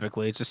Sundays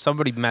typically. It's just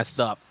somebody messed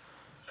up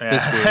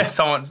this week.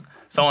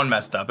 someone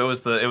messed up. It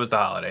was the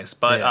holidays,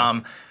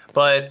 but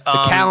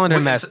the calendar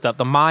messed up.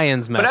 The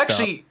Mayans messed up. But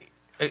actually.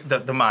 The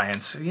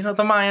Mayans,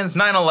 the Mayans,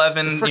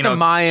 9/11, the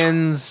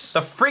Mayans,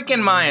 the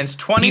freaking Mayans,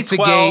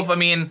 2012. Pizzagate. I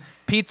mean,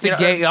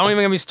 Pizzagate. Don't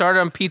even get me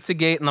started on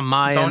Pizzagate and the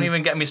Mayans. Don't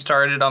even get me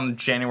started on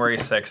January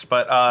 6th.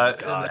 But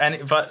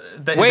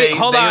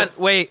hold on.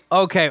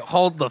 Okay,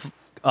 hold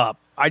up.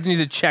 I need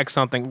to check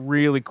something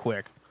really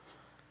quick.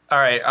 All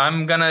right,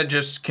 I'm gonna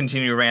just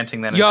continue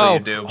ranting then until you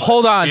do.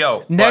 Hold on.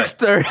 Next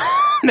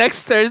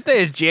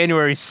Thursday is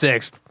January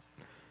 6th.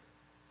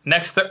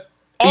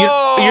 You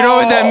know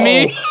what that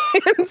means?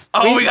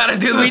 We gotta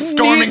do the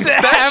storming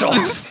special.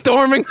 The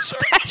storming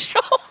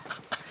special.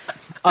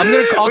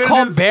 I'll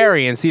call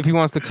Barry and see if he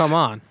wants to come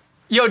on.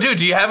 Yo, dude,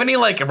 do you have any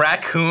like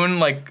raccoon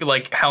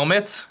like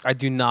helmets? I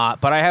do not,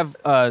 but I have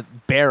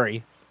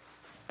Barry.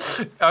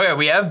 Okay,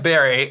 we have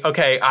Barry.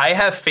 Okay, I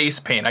have face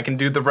paint. I can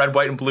do the red,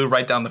 white, and blue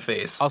right down the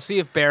face. I'll see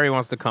if Barry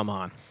wants to come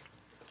on.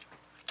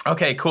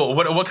 Okay, cool.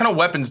 What kind of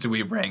weapons do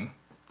we bring?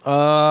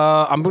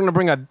 I'm gonna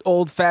bring an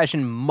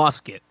old-fashioned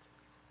musket.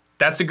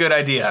 That's a good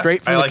idea.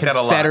 Straight from the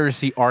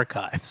Confederacy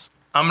archives.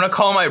 I'm going to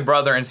call my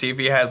brother and see if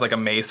he has like a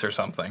mace or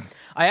something.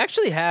 I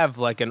actually have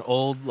like an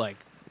old, I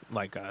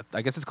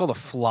guess it's called a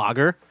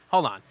flogger.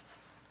 Hold on.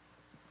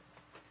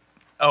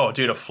 Oh,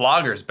 dude, a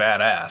flogger's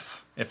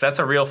badass. If that's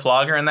a real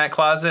flogger in that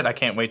closet, I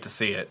can't wait to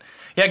see it.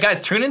 Yeah,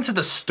 guys, tune into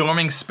the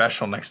storming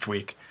special next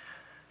week.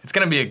 It's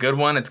going to be a good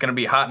one. It's going to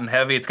be hot and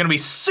heavy. It's going to be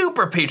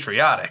super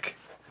patriotic.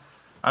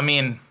 I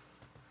mean...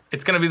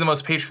 it's going to be the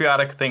most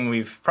patriotic thing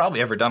we've probably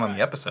ever done on the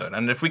episode.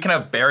 And if we can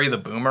have Barry the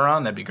Boomer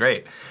on, that'd be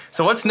great.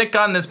 So what's Nick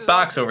got in this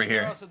box over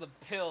here?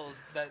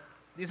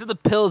 These are the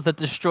pills that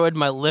destroyed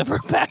my liver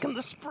back in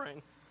the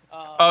spring.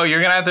 Oh, you're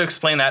going to have to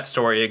explain that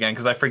story again,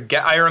 because I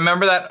forget. I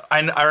remember that.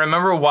 I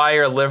remember why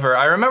your liver.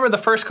 I remember the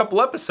first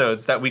couple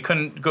episodes that we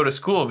couldn't go to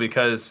school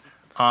because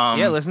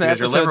listen to episode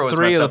your liver was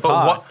 3 messed of the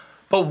up. pod.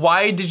 But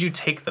why did you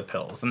take the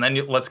pills? And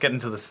then let's get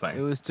into this thing.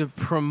 It was to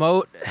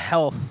promote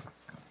health.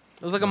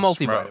 It was like a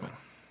multivitamin.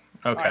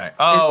 Okay. Right.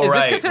 Oh, is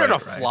right. this considered a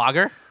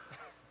flogger?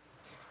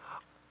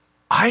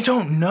 I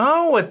don't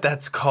know what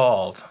that's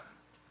called.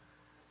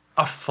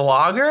 A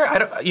flogger? I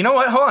don't. You know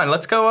what? Hold on.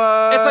 Let's go.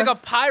 It's like a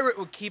pirate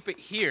would keep it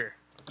here.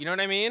 You know what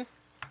I mean?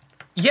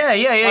 Yeah.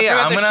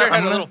 I'm gonna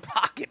had a little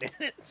pocket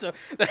in it, so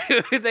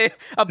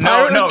a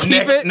pirate would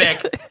keep it.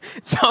 Nick,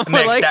 something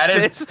Nick, like that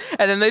this,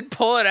 and then they'd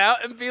pull it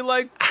out and be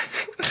like,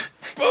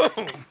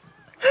 boom.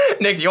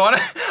 Nick, you want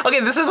to? Okay,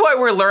 this is why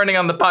we're learning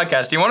on the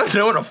podcast. Do you want to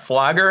know what a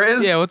flogger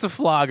is? Yeah, what's a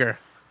flogger?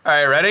 All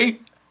right,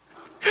 ready?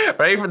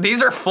 Ready?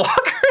 These are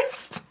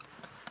floggers.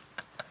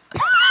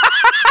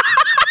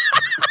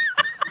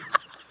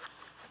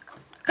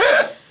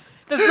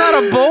 That's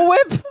not a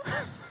bullwhip?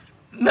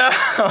 No.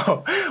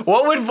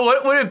 What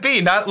would it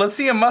be? Let's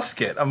see a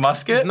musket. A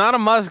musket? It's not a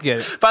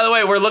musket. By the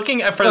way, we're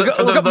looking at look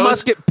at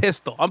musket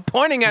pistol. I'm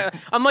pointing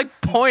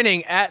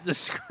at the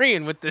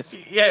screen with this.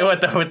 Yeah,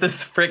 with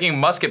this freaking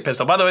musket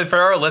pistol. By the way, for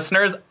our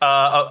listeners,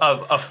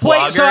 a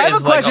flogger Wait, so I have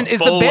is a question. like a is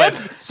the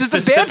bad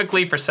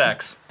specifically for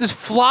sex. Does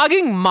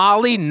flogging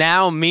Molly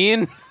now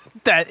mean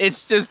that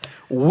it's just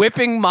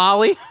whipping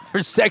Molly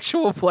for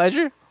sexual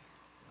pleasure?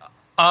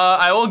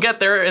 I will get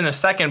there in a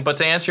second, but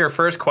to answer your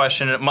first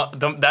question,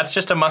 that's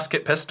just a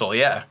musket pistol,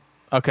 yeah.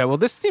 Okay, well,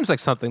 this seems like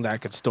something that I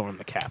could storm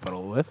the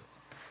Capitol with.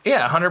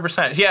 Yeah,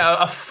 100%. Yeah,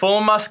 a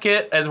full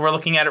musket, as we're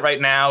looking at it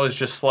right now, is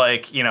just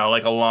like,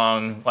 like a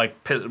long, like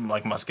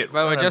musket.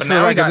 By the way, just But for the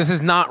now we record, got, this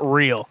is not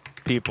real,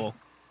 people.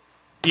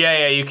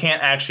 yeah, you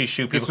can't actually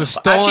shoot people. This was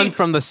stolen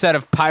from the set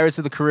of Pirates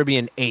of the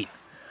Caribbean 8.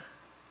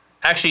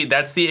 Actually,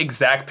 that's the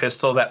exact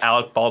pistol that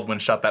Alec Baldwin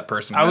shot that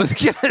person with.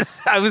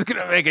 I was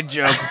gonna make a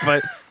joke,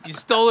 but you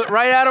stole it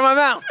right out of my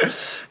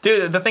mouth.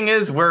 Dude, the thing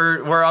is,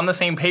 we're on the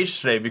same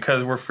page today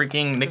because we're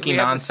freaking Nicky We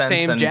have the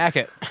Nonsense same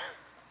jacket.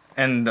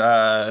 and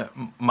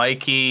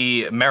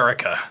Mikey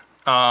America.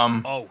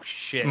 Oh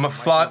shit!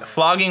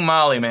 Flogging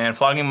Molly, man,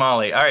 flogging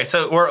Molly. All right,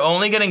 so we're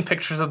only getting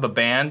pictures of the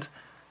band,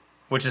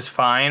 which is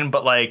fine,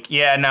 but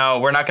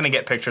we're not gonna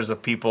get pictures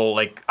of people,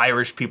 like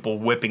Irish people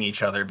whipping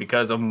each other,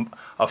 because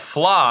a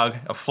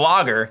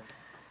flogger,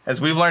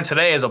 as we've learned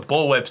today, is a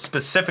bullwhip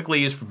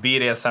specifically used for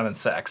BDSM and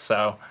sex.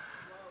 So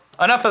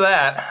enough of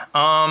that.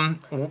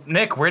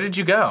 Nick, where did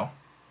you go?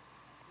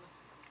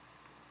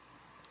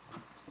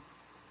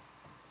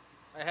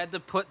 I had to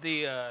put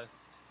the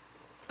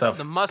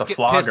The musket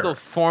flogger. pistol,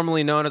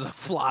 formerly known as a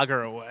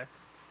flogger, away.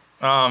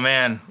 Oh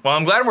man. Well,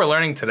 I'm glad we're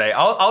learning today.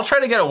 I'll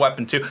try to get a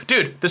weapon too,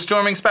 dude. The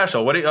storming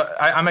special. What?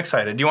 I'm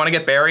excited. Do you want to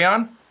get Barry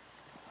on?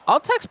 I'll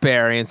text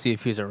Barry and see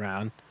if he's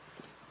around.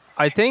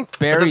 I think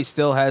Barry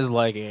still has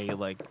like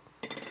a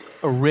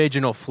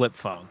original flip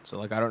phone,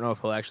 so I don't know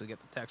if he'll actually get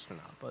the text or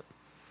not. But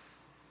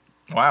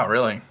Wow,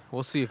 really?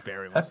 we'll see if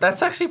Barry wants.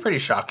 That's actually pretty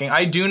shocking.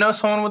 I do know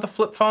someone with a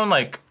flip phone,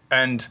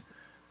 and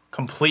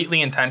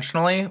completely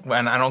intentionally,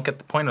 and I don't get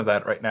the point of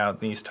that right now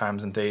these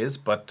times and days,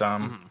 but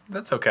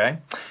that's okay.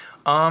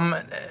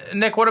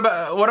 Nick, what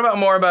about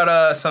more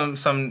about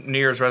some New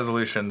Year's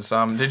resolutions?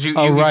 Did you?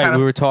 Oh, you right, kind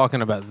of, we were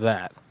talking about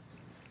that.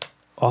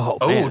 Oh,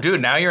 man.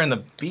 dude, now you're in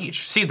the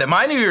beach. See,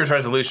 my New Year's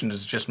resolution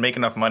is just make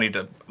enough money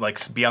to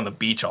be on the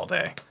beach all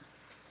day.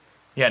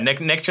 Yeah,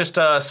 Nick just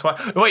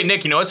wait,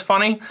 Nick, you know what's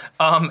funny?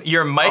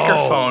 Your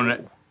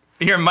microphone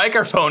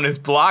is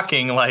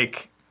blocking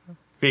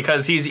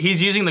because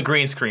he's using the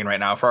green screen right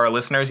now. For our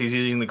listeners, he's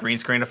using the green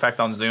screen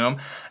effect on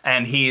Zoom,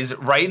 and he's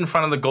right in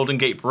front of the Golden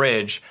Gate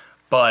Bridge,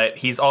 but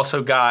he's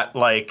also got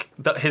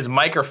his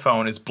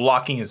microphone is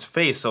blocking his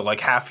face, so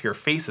half your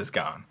face is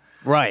gone.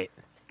 Right.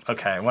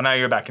 Okay, well now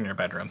you're back in your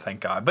bedroom, thank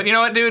God. But you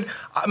know what, dude?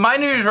 My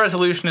New Year's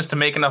resolution is to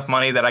make enough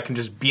money that I can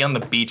just be on the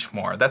beach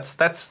more. That's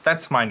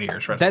my New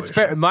Year's resolution. That's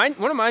fair.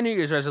 One of my New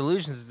Year's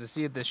resolutions is to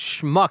see if this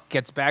schmuck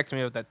gets back to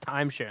me with that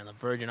timeshare in the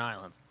Virgin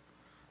Islands.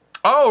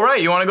 Oh,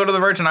 right. You want to go to the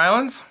Virgin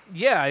Islands?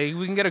 Yeah,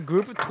 we can get a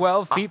group of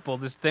 12 people.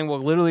 This thing will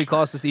literally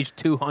cost us each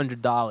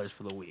 $200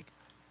 for the week.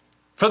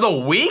 For the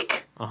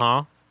week? Uh-huh.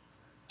 All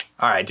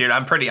right, dude.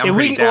 I'm pretty down.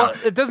 Well,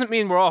 it doesn't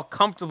mean we're all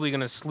comfortably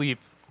going to sleep,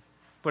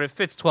 but it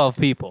fits 12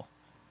 people.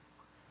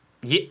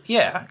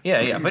 Yeah.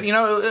 But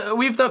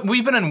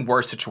we've been in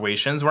worse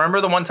situations.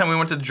 Remember the one time we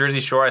went to the Jersey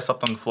Shore? I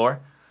slept on the floor.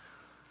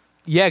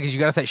 Yeah, because you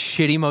got us that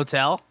shitty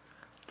motel.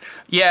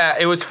 Yeah,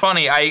 it was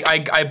funny.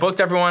 I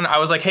booked everyone. I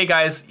was like, hey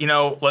guys,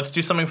 let's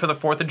do something for the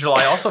 4th of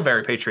July. Also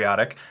very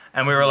patriotic.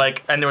 And we were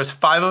and there was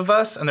 5 of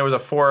us, and there was a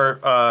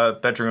 4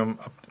 bedroom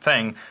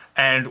thing.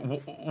 And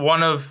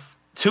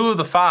two of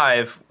the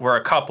 5 were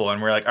a couple,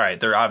 and we're like, all right,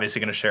 they're obviously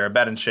going to share a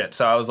bed and shit.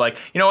 So I was like,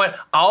 you know what?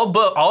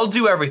 I'll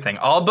do everything.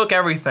 I'll book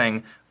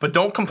everything, but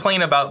don't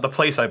complain about the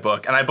place I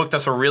book. And I booked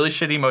us a really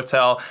shitty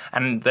motel,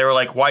 and they were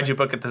like, why'd you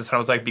book it this? And I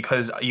was like,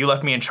 because you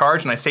left me in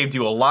charge, and I saved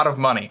you a lot of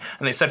money.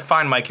 And they said,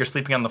 fine, Mike, you're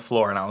sleeping on the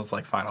floor. And I was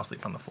like, fine, I'll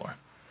sleep on the floor.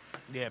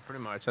 Yeah,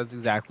 pretty much. That's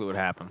exactly what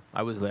happened.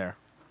 I was there.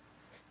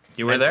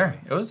 You were there?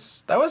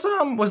 Was that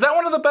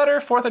one of the better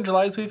 4th of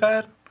Julys we've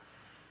had?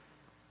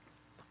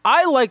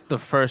 I liked the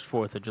first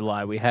 4th of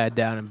July we had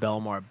down in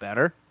Belmar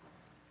better.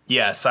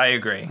 Yes, I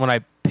agree. When I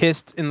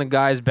pissed in the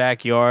guy's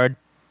backyard,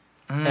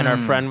 and our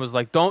friend was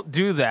like, don't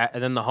do that.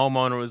 And then the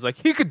homeowner was like,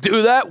 he could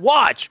do that,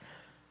 watch.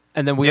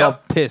 And then we all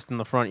pissed in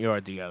the front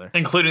yard together.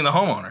 Including the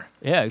homeowner.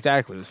 Yeah,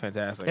 exactly. It was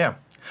fantastic. Yeah.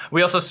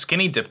 We also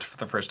skinny dipped for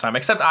the first time,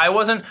 except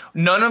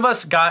none of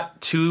us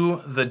got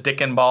to the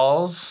dick and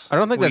balls. I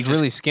don't think that's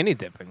really skinny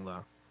dipping,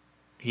 though.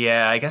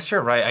 Yeah, I guess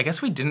you're right. I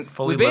guess we didn't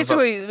fully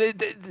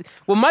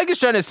what Mike is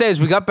trying to say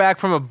is we got back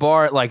from a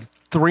bar at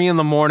 3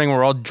 a.m.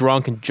 We're all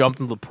drunk and jumped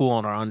into the pool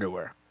in our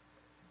underwear.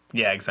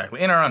 Yeah,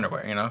 exactly. In our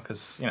underwear,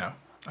 because, you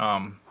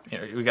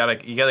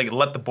gotta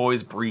let the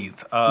boys breathe.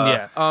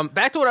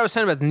 Back to what I was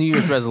saying about the New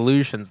Year's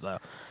resolutions, though.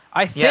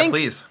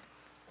 Please.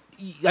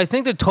 I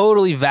think they're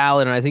totally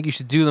valid, and I think you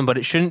should do them, but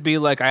it shouldn't be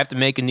I have to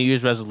make a New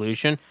Year's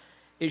resolution.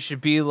 It should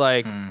be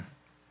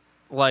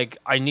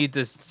I need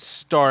to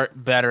start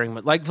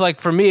bettering.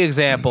 For me,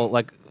 example,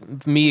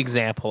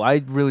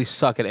 I really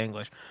suck at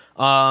English.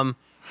 So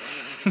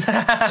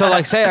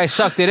say I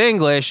sucked at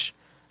English,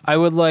 I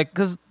would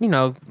because,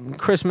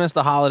 Christmas,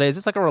 the holidays,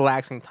 it's a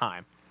relaxing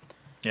time.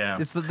 Yeah.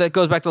 That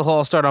goes back to the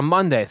whole start on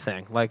Monday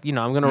thing. I'm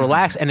going to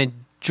relax and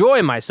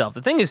enjoy myself.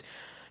 The thing is,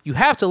 you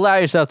have to allow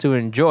yourself to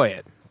enjoy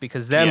it,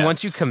 because then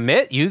once you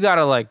commit, you got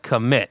to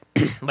commit.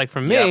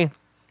 For me,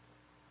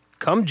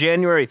 come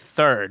January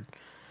 3rd,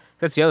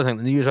 that's the other thing.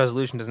 The New Year's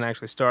resolution doesn't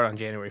actually start on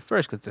January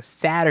 1st because it's a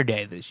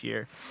Saturday this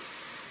year.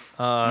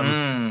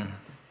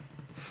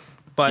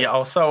 But yeah.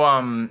 Also,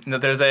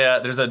 there's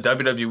a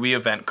WWE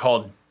event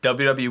called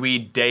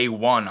WWE Day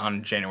 1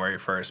 on January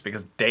 1st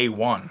because Day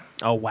 1.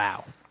 oh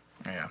wow.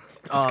 Yeah,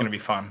 it's gonna be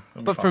fun.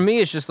 But for me,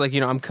 it's just like,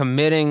 I'm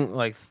committing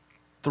like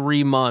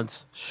 3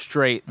 months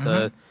straight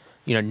to,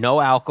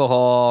 no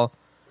alcohol,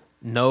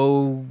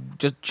 no,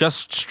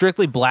 just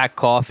strictly black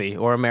coffee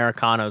or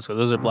Americanos, because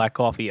those are black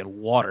coffee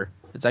and water.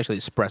 It's actually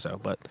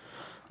espresso, but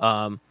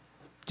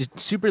just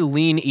super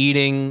lean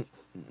eating.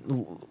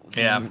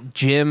 Yeah.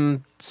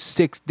 Gym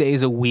 6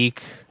 days a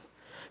week.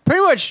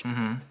 Pretty much,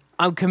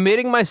 I'm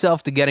committing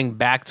myself to getting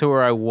back to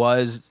where I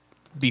was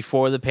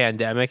before the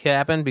pandemic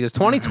happened, because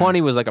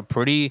 2020 was like a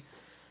pretty,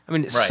 it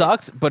Right.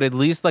 sucked, but at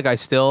least like I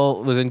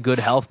still was in good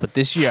health. But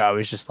this year I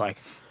was just like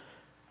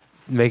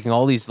making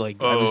all these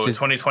like, I was just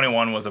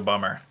 2021 was a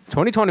bummer.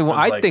 2021. It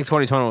was I think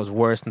 2021 was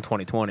worse than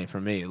 2020 for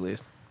me, at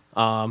least.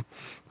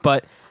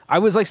 But I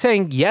was like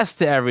saying yes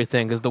to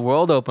everything because the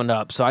world opened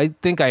up. So I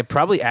think I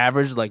probably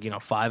averaged like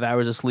 5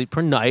 hours of sleep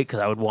per night because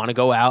I would want to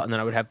go out and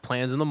then I would have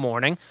plans in the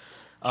morning.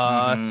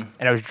 And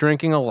I was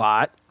drinking a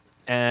lot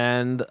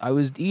and I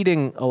was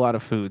eating a lot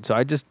of food. So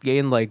I just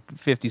gained like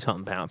 50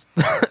 something pounds.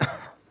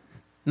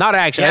 Not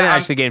actually. I didn't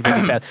actually gain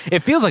 50 pounds.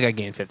 It feels like I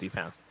gained 50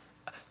 pounds.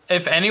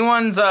 If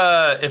anyone's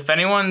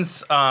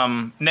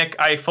Nick,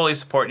 I fully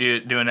support you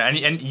doing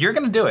it, and you're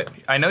gonna do it.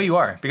 I know you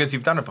are because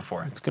you've done it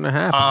before. It's gonna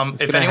happen.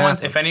 If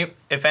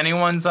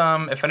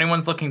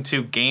anyone's looking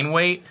to gain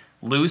weight,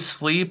 lose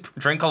sleep,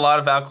 drink a lot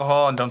of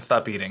alcohol, and don't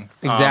stop eating.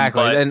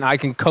 Exactly, and I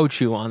can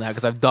coach you on that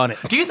because I've done it.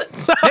 Do you think?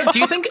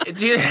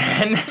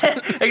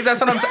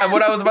 That's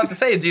what I was about to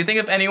say. Do you think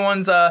if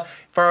anyone's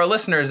for our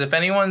listeners, if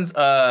anyone's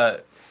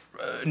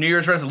New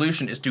Year's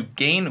resolution is to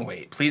gain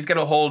weight, please get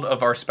a hold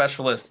of our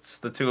specialists,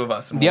 the two of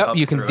us. And we'll help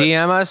you can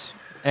DM us,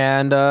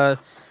 and I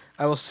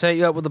will set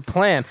you up with a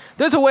plan.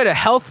 There's a way to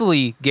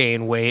healthily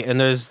gain weight, and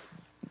there's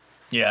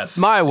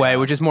my way,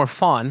 which is more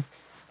fun.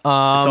 It's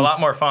a lot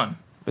more fun.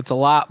 It's a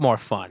lot more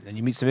fun, and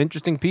you meet some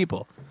interesting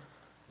people,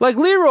 like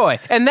Leroy,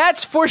 and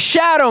that's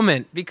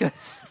foreshadowment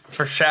because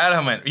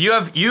foreshadowment.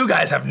 You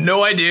guys have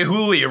no idea who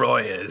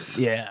Leroy is.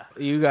 Yeah,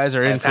 you guys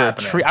are in for a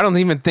treat. I don't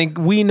even think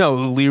we know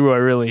who Leroy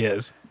really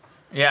is.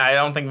 Yeah, I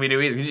don't think we do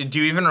either. Do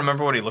you even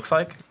remember what he looks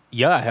like?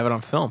 Yeah, I have it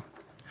on film.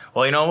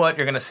 Well, you know what?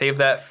 You're going to save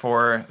that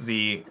for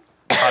the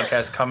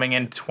podcast coming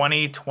in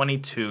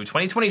 2022.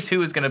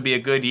 2022 is going to be a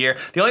good year.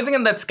 The only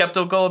thing that's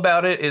skeptical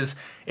about it is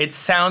it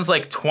sounds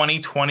like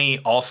 2020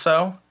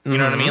 also. You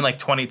know what I mean? Like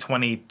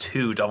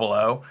 2022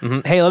 00.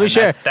 Hey, let me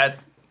share.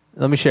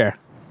 Let me share.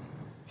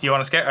 You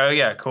want to share? Oh,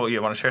 yeah, cool.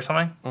 You want to share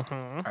something?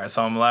 All right,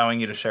 so I'm allowing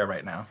you to share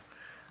right now.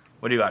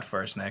 What do you got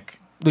first, Nick?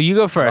 Well, you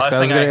go first. I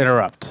was going to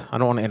interrupt. I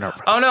don't want to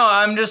interrupt. Oh no,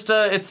 I'm just.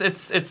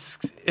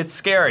 It's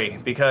scary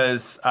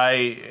because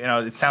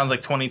it sounds like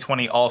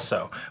 2020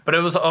 also, but it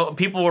was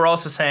people were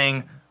also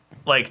saying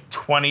like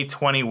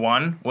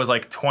 2021 was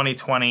like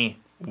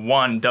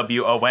 2021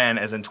 WON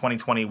as in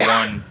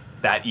 2021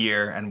 that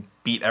year and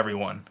beat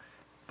everyone,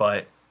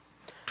 but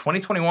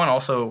 2021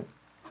 also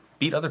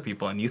beat other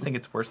people, and you think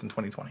it's worse than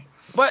 2020.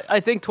 But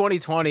I think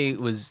 2020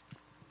 was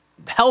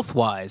health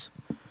wise.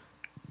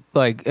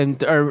 Like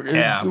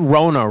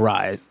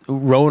Rona-wise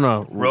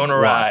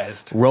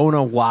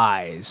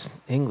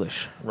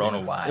English.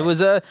 Rona-wise.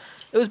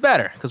 It was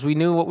better because we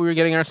knew what we were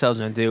getting ourselves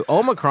into.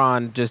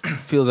 Omicron just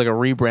feels like a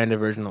rebranded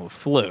version of the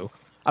flu.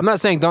 I'm not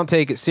saying don't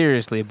take it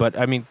seriously, but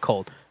I mean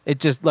cold. It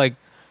just like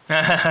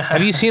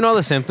have you seen all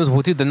the symptoms?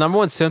 Well, dude, the number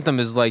one symptom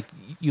is like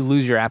you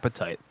lose your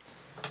appetite.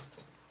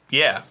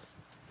 Yeah,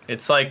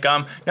 it's like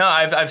no,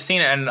 I've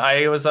seen it, and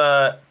I was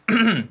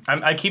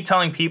I keep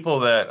telling people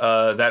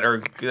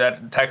that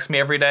text me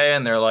every day,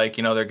 and they're like,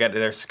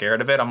 they're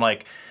scared of it. I'm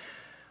like,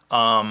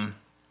 I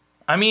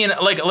mean,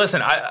 like,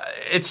 listen,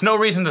 it's no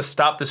reason to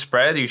stop the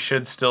spread. You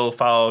should still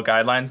follow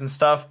guidelines and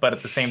stuff, but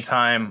at the same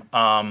time,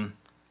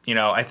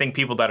 I think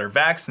people that are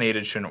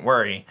vaccinated shouldn't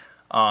worry.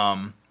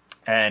 I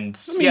think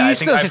you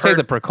still should take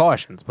the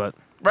precautions, but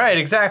right,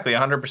 exactly,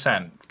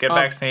 100%. Get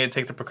vaccinated,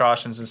 take the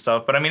precautions and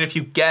stuff. But I mean, if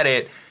you get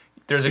it,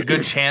 there's a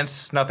good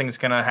chance nothing's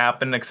going to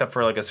happen except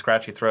for like a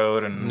scratchy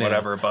throat and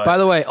whatever. But by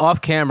the way, off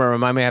camera,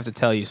 I may have to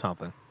tell you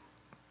something.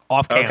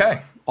 Off camera.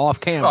 Okay. Off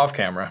camera. Off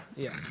camera.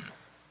 Yeah.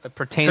 It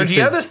pertains so do you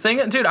have this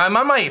thing? Dude, I'm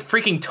on my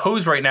freaking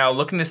toes right now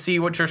looking to see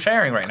what you're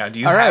sharing right now. Do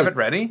you have it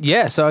ready?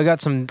 Yeah, so I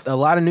got a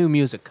lot of new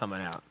music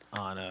coming out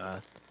on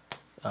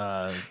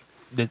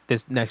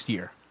this next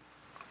year.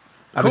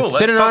 I've been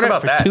sitting on it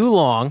for too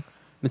long.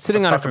 I've been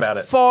sitting on it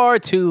for far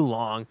too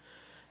long.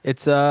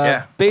 It's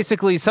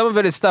basically some of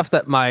it is stuff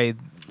that my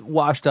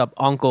washed up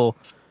uncle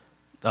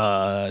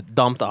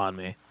dumped on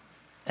me,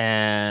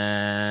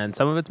 and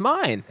some of it's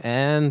mine,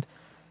 and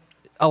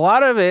a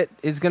lot of it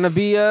is going to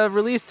be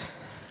released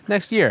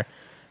next year,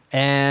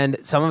 and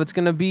some of it's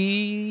going to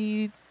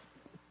be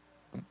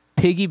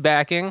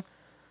piggybacking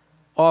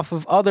off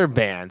of other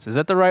bands. Is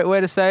that the right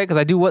way to say it? Because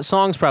I do What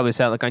Songs Probably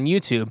Sound Like on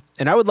YouTube,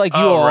 and I would like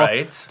you all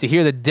to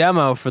hear the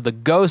demo for the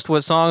Ghost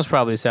What Songs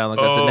Probably Sound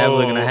Like. That's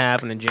inevitably going to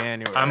happen in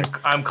January.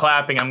 I'm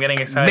clapping. I'm getting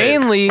excited.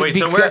 Mainly wait,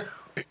 because...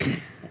 so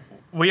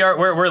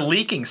We're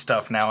leaking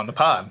stuff now in the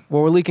pod.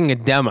 Well, we're leaking a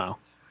demo.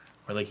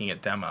 We're leaking a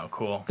demo.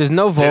 Cool. There's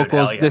no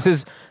vocals. Dude, hell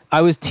yeah.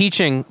 I was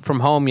teaching from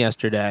home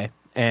yesterday,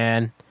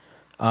 and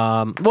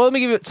let me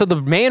give you. So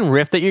the main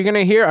riff that you're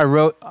gonna hear, I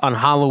wrote on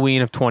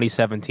Halloween of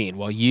 2017.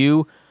 While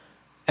you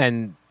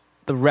and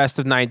the rest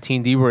of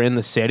 19D were in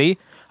the city,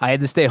 I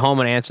had to stay home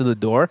and answer the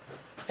door,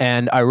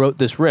 and I wrote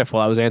this riff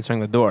while I was answering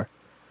the door.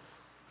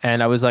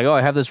 And I was like, oh,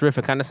 I have this riff.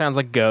 It kind of sounds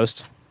like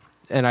Ghost.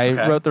 And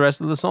I wrote the rest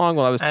of the song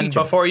while I was teaching. And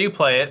before you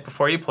play it,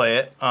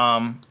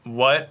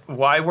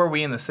 why were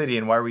we in the city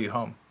and why were you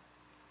home?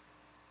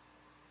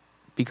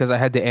 Because I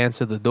had to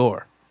answer the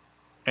door.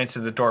 Answer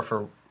the door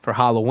for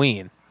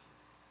Halloween.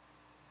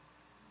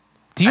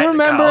 Do you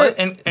remember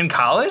in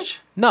college?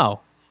 No.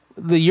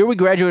 The year we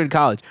graduated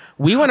college.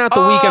 We went out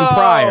the weekend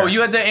prior. Oh,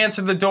 you had to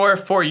answer the door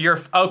for your...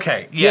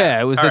 Okay,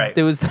 yeah. It was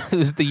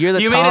the year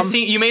that you Tom...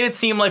 You made it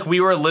seem like we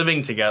were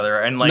living together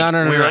and like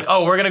we were like,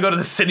 oh, we're going to go to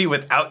the city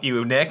without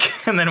you, Nick.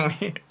 And then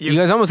you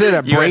guys almost did it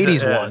at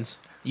Brady's once.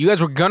 You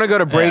guys were going to go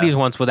to Brady's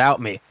once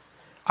without me.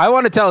 I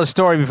want to tell a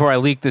story before I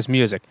leak this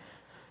music.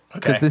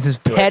 Because this is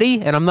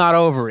petty and I'm not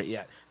over it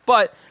yet.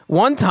 But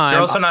one time...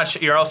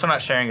 You're also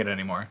not sharing it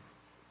anymore.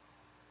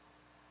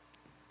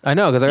 I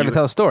know, because I got to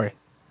tell a story.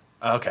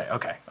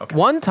 Okay.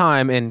 One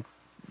time in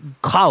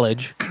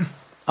college,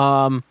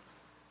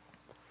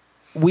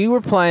 we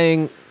were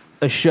playing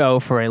a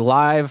show for a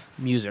live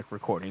music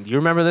recording. Do you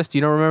remember this? Do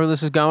you not remember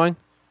this is going?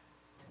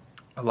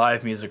 A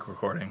live music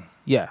recording?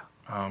 Yeah.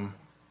 I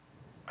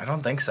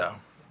don't think so.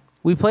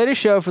 We played a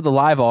show for the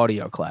live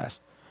audio class.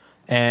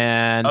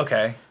 And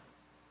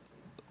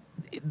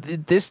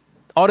this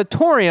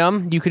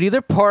auditorium, you could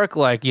either park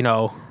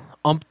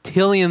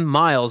umptillion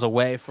miles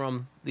away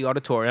from the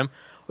auditorium,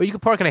 or you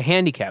could park in a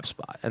handicap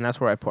spot, and that's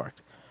where I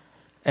parked.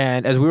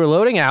 And as we were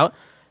loading out,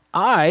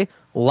 I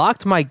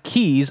locked my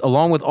keys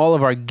along with all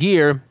of our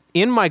gear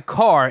in my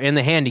car in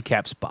the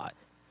handicap spot.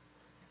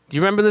 Do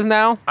you remember this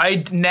now?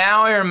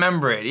 Now I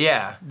remember it,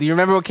 yeah. Do you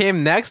remember what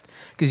came next?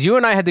 Because you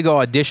and I had to go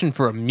audition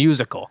for a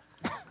musical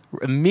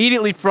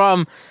immediately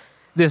from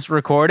this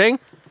recording.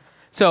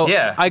 So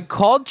I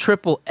called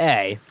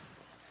AAA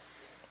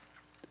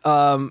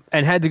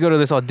and had to go to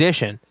this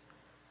audition.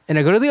 And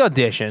I go to the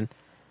audition,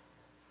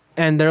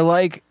 and they're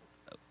like,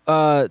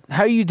 how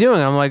are you doing?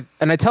 I'm like,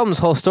 and I tell them this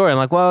whole story. I'm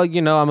like, well,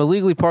 I'm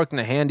illegally parked in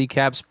a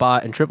handicap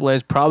spot, and AAA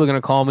is probably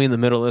going to call me in the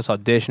middle of this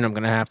audition. I'm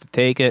going to have to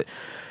take it.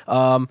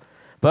 But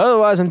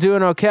otherwise, I'm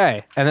doing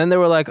okay. And then they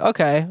were like,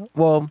 okay,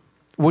 well,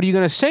 what are you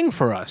going to sing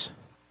for us?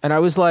 And I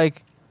was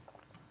like,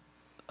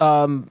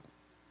 Living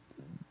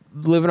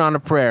on a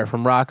Prayer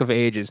from Rock of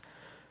Ages.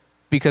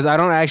 Because I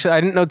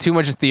didn't know too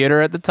much of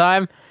theater at the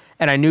time.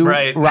 And I knew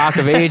Rock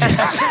of Ages.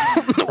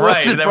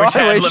 Right, they were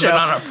Living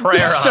on a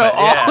Prayer so on it.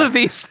 Yeah. all of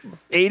these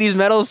 80s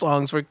metal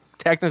songs were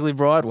technically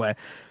Broadway.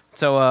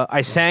 So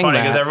I sang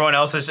that. Because everyone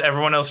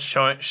else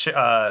showing,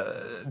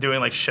 doing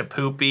like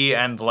Shapoopy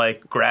and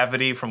like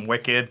Gravity from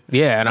Wicked.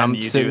 Yeah, and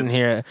I'm sitting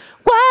here,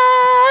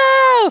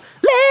 whoa,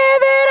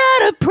 living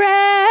on a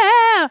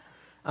prayer.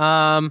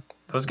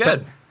 That was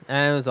good.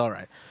 And it was all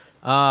right.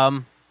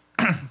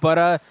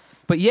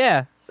 But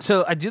yeah,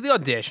 so I do the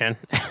audition,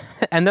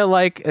 and they're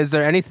like, is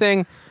there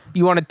anything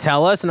you want to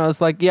tell us? And I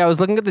was like, yeah, I was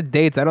looking at the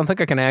dates. I don't think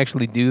I can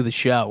actually do the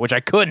show, which I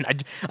couldn't.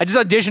 I just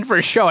auditioned for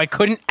a show I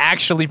couldn't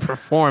actually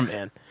perform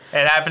in.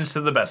 It happens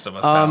to the best of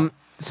us, pal.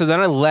 So then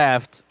I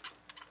left.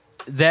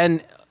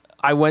 Then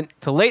I went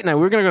to late night.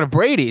 We were going to go to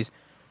Brady's.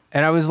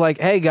 And I was like,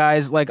 hey,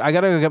 guys, like, I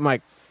got to go get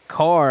my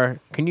car.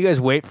 Can you guys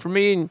wait for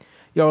me? And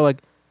y'all were like,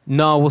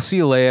 no, we'll see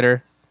you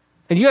later.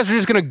 And you guys were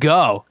just going to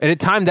go. And it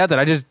timed out that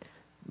I just,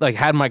 like,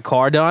 had my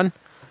car done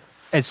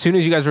as soon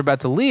as you guys were about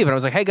to leave. And I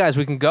was like, hey, guys,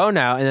 we can go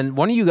now. And then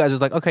one of you guys was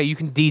like, okay, you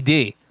can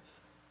DD.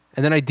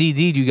 And then I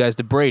DD'd you guys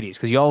to Brady's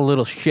because y'all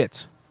little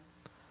shits.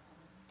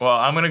 Well,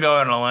 I'm going to go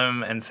on a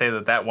limb and say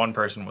that one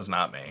person was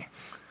not me.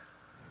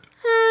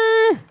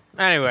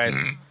 Anyways,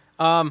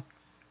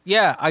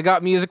 yeah, I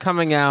got music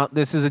coming out.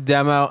 This is a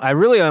demo. I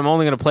really am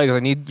only going to play because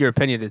I need your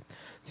opinion to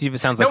see if it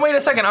sounds like... No, wait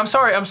a second. I'm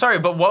sorry.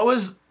 But what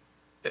was...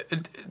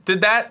 Did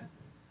that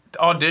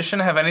audition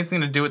have anything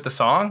to do with the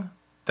song?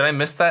 Did I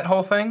miss that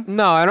whole thing?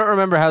 No, I don't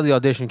remember how the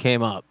audition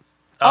came up.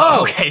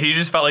 Oh, okay. You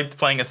just felt like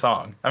playing a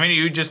song. I mean,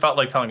 you just felt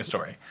like telling a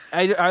story.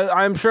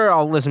 I'm sure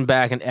I'll listen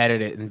back and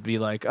edit it and be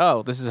like,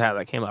 oh, this is how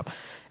that came up.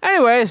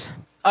 Anyways,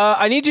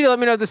 I need you to let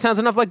me know if this sounds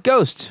enough like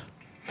Ghost.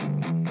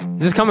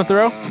 Is this coming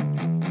through?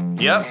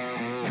 Yep.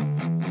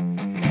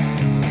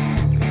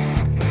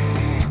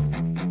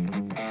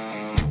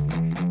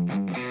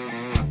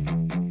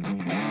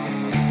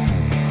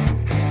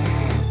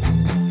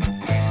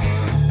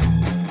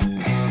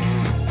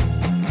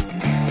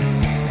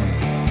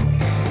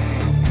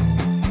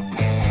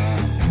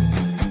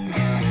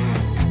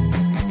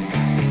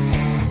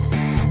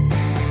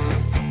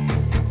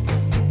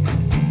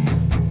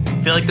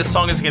 I feel like this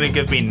song is going to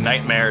give me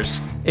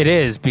nightmares. It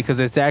is, because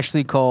it's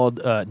actually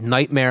called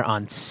Nightmare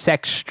on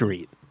Sex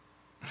Street.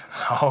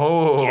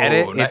 Oh. Get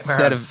it? Nightmare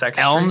Instead on of Sex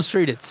Elm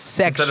Street? Street, it's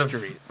Sex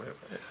Street.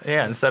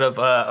 Yeah, instead of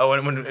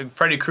when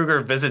Freddy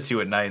Krueger visits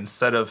you at night,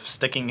 instead of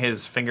sticking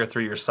his finger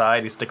through your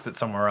side, he sticks it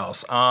somewhere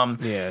else.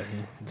 Yeah,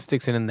 he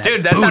sticks it in that.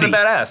 Dude, that sounded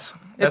badass.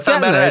 That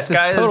sounded badass, It's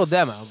guys. a total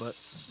demo, but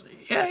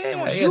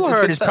yeah. you it's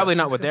heard good is stuff. probably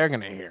not what they're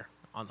gonna hear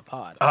on the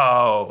pod.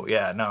 Oh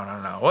yeah,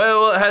 no.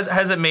 Well,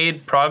 has it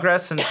made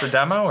progress since the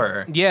demo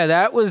or? Yeah,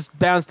 that was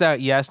bounced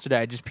out yesterday.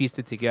 I just pieced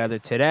it together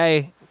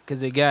today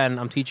because again,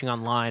 I'm teaching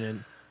online,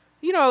 and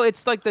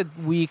it's like the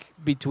week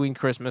between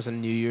Christmas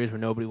and New Year's where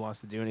nobody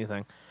wants to do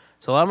anything.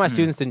 So a lot of my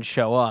students didn't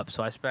show up.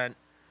 So I think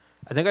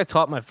I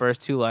taught my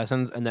first 2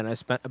 lessons, and then I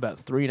spent about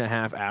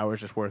 3.5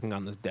 hours just working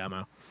on this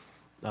demo.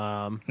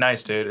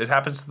 Nice, dude. It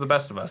happens to the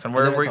best of us, and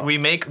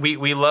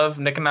we love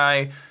Nick and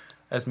I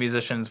as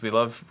musicians. We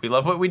love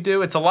what we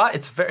do. It's a lot.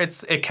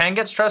 It can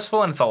get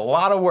stressful, and it's a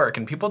lot of work,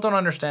 and people don't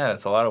understand it.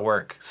 It's a lot of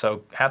work.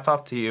 So hats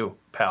off to you,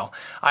 pal.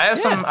 I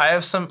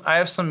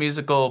have some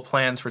musical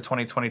plans for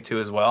 2022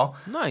 as well.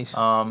 Nice.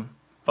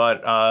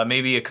 But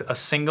maybe a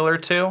single or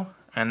two,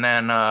 and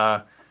then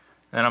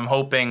I'm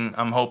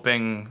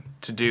hoping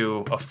to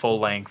do a full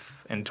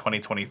length in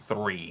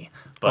 2023.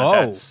 But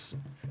that's.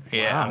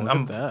 Yeah,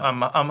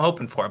 wow, I'm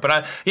hoping for it.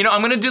 But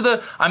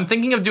I'm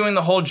thinking of doing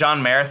the whole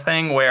John Mayer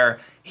thing where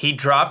he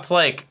dropped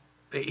an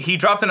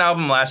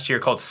album last year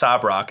called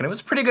Sob Rock, and it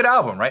was a pretty good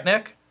album, right,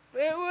 Nick?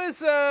 It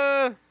was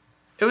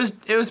It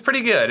was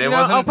pretty good. It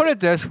wasn't. I'll put it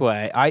this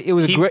way. It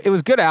was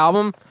a good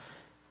album.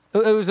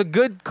 It was a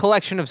good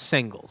collection of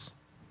singles.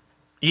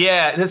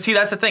 Yeah, see,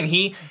 that's the thing.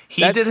 He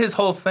did his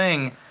whole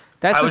thing.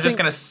 I was just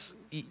gonna.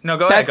 No,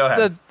 go ahead. Go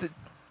ahead.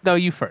 No,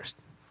 you first.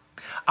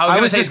 I was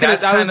going to say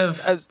that's kind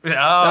of.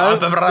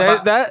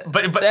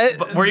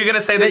 But were you going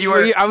to say that you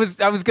were? I was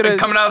going to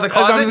coming out of the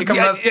closet. I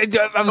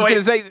was going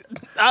to say.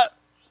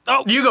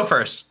 You go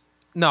first.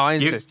 No, I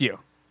insist. You.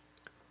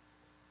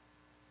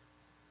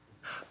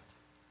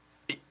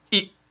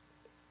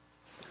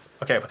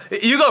 Okay,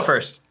 you go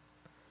first.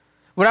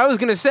 What I was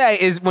going to say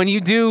is when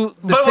you do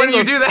the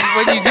singles,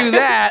 when you do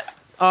that,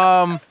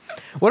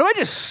 what if I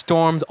just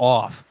stormed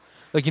off?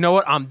 Like, you know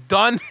what? I'm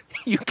done.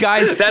 You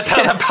guys. That's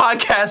how the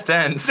podcast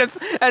ends.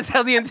 That's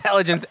how the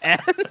IntelliGents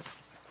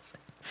ends.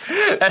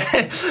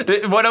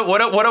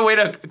 What a way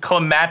to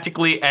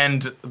climatically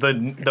end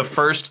the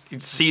first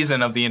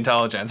season of the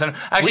IntelliGents. And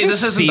actually,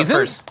 this isn't the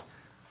first.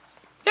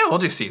 Yeah, we'll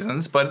do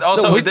seasons, but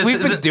also we've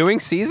been doing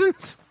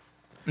seasons.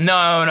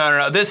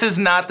 No. This is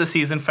not the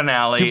season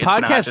finale. Do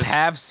podcasts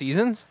have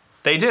seasons?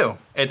 They do.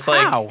 It's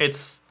how? Like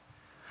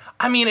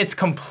it's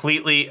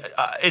completely.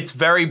 It's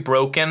very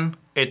broken.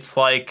 It's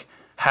like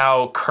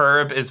how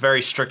Curb is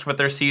very strict with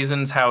their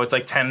seasons, how it's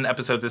like 10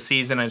 episodes a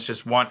season, and it's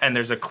just one, and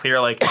there's a clear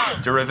like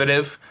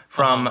derivative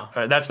from,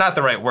 that's not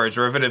the right word,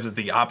 derivative is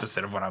the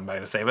opposite of what I'm about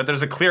to say, but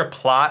there's a clear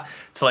plot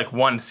to like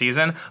one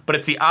season, but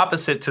it's the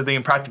opposite to the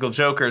Impractical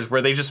Jokers,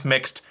 where they just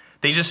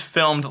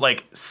filmed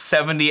like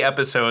 70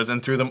 episodes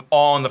and threw them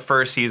all in the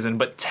first season,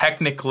 but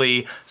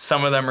technically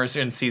some of them are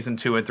in season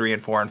 2 and 3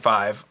 and 4 and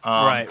 5.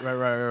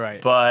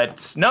 Right.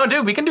 But no,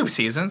 dude, we can do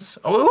seasons.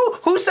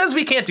 Who says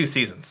we can't do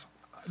seasons?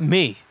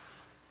 Me.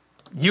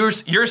 You're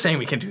saying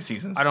we can do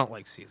seasons. I don't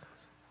like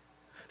seasons.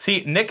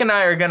 See, Nick and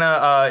I are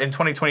gonna in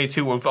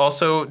 2022. We've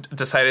also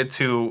decided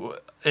to,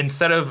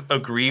 instead of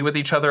agree with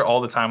each other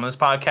all the time on this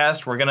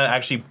podcast, we're gonna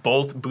actually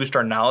both boost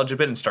our knowledge a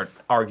bit and start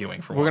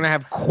arguing for once. We're gonna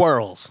have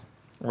quarrels.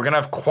 We're gonna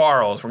have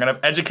quarrels. We're gonna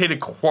have educated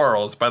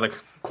quarrels by the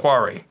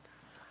quarry.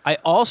 I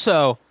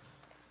also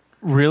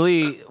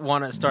really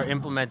want to start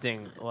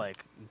implementing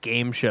like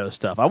game show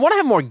stuff. I want to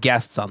have more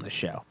guests on the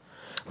show.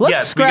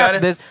 Let's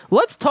scrap this.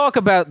 Let's talk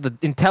about the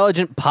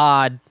Intelligent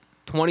Pod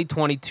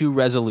 2022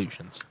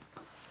 resolutions.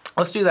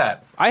 Let's do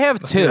that. I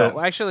have two.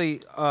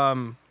 Actually,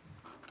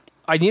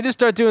 I need to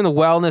start doing the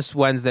Wellness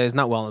Wednesdays.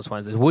 Not Wellness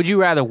Wednesdays. Would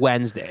You Rather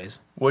Wednesdays.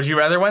 Would You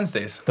Rather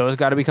Wednesdays. Those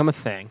got to become a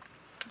thing.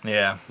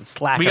 Yeah.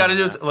 We got to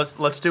do it.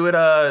 Let's do it.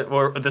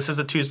 Or this is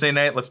a Tuesday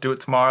night. Let's do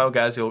it tomorrow,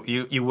 guys.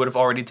 You would have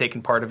already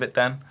taken part of it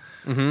then.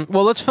 Mm-hmm.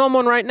 Well, let's film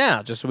one right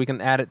now, just so we can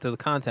add it to the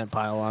content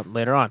pile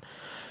later on.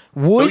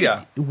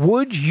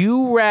 Would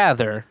you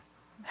rather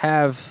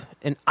have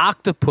an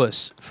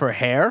octopus for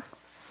hair?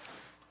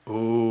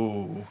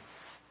 Ooh.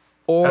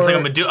 Or that's like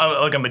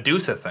a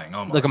Medusa thing,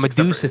 almost. Like a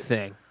Medusa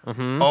thing.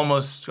 Mm-hmm.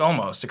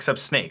 Almost, except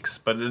snakes.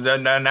 But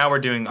now we're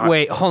doing octopus.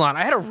 Wait, hold on.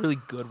 I had a really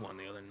good one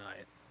the other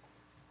night.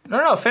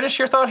 No. Finish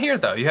your thought here,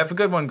 though. You have a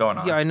good one going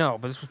on. Yeah, I know,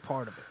 but this was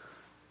part of it.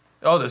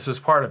 Oh, this was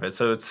part of it.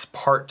 So it's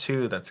part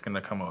 2 that's going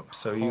to come up.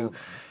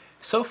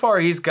 So far,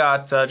 he's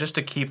got, just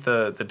to keep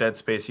the dead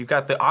space, you've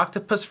got the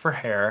octopus for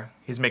hair.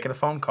 He's making a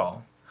phone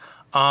call.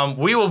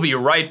 We will be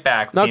right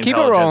back. No, keep it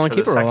rolling.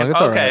 Keep it rolling. It's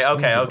okay.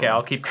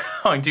 I'll keep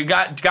going.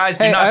 Guys,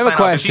 do not sign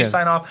off. If you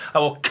sign off, I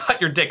will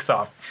cut your dicks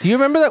off. Do you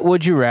remember that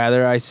Would You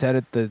Rather I said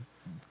at the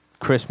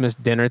Christmas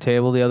dinner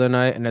table the other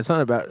night? And it's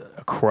not about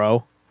a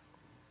crow.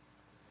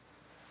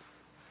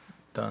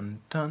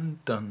 Dun, dun,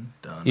 dun,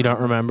 dun. You don't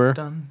remember?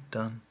 Dun,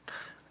 dun,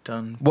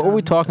 dun. What were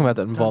we talking about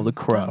that involved a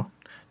crow?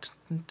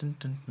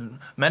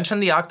 Mention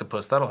the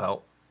octopus. That'll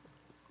help.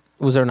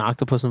 Was there an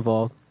octopus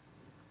involved?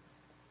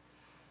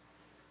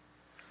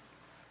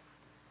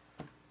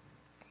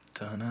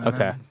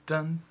 Okay.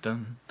 Dun,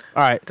 dun,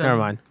 All right, dun, never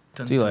mind.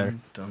 dun, See you later.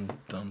 Dun,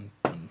 dun,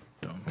 dun,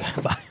 dun,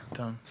 Bye.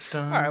 dun,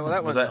 dun. All right, well,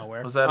 that was went that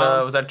nowhere. was that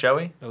was that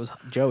Joey? It was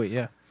Joey,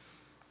 yeah.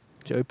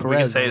 Joey Perez. We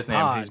can say on his the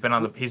name. pod.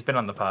 He's been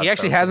on the pod. He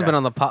actually so it's hasn't okay. been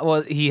on the pod.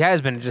 Well, he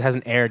has been. It just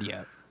hasn't aired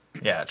yet.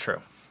 Yeah,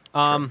 true.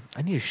 I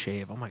need to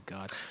shave. Oh my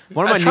god.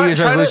 One of my Try New Year's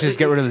to- resolutions is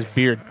get rid of this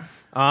beard.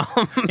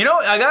 You know,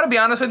 I gotta be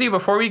honest with you.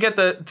 Before we get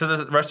to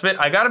the rest of it,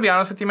 I gotta be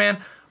honest with you, man.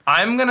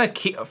 I'm gonna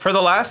keep for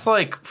the last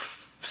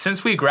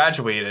since we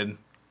graduated,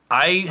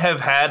 I have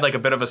had like a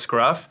bit of a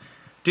scruff,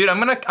 dude. I'm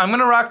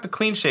gonna rock the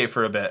clean shave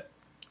for a bit.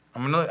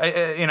 I'm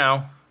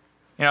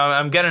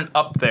getting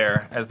up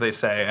there, as they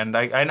say, and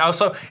I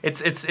also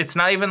it's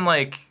not even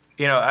like.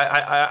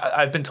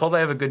 I've been told I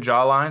have a good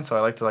jawline, so I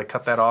like to like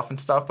cut that off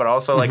and stuff. But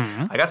also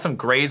I got some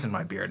grays in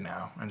my beard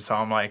now, and so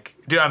I'm like,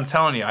 dude, I'm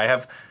telling you, I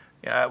have.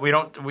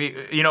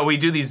 We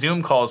do these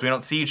Zoom calls. We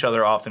don't see each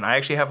other often. I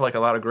actually have like a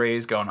lot of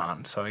grays going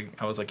on, so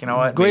I was like, you know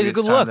what, Gray's maybe a good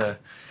it's time look.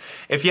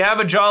 if you have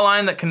a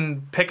jawline that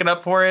can pick it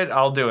up for it,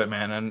 I'll do it,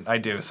 man, and I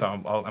do. So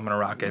I'm gonna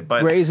rock it.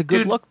 But Gray's a good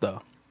dude, look,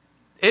 though.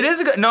 It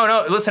is a good.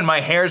 No. Listen, my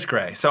hair's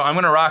gray, so I'm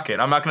gonna rock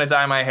it. I'm not gonna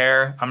dye my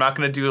hair. I'm not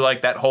gonna do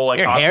like that whole like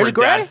Your hair's awkward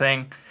gray? dad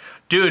thing.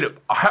 Dude,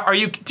 are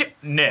you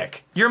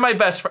Nick? You're my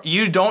best friend.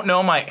 You don't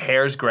know my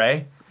hair's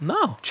gray?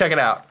 No. Check it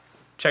out.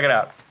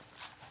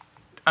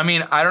 I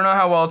mean, I don't know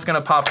how well it's gonna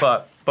pop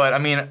up, but I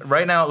mean,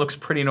 right now it looks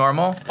pretty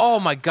normal.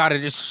 Oh my god,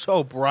 it is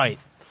so bright.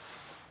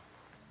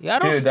 Yeah, I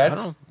don't. Dude,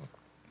 that's.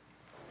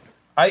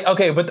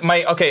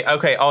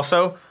 Okay.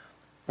 Also,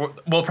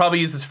 we'll probably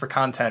use this for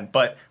content,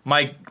 but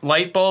my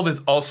light bulb is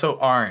also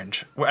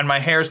orange, and my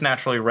hair is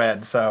naturally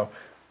red, so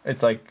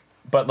it's like.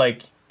 But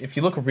like, if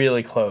you look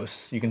really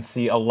close, you can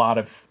see a lot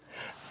of.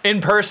 In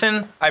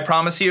person, I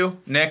promise you,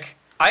 Nick.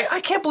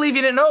 I can't believe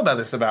you didn't know about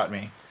this about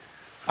me.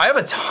 I have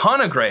a ton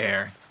of gray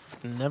hair.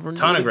 Never would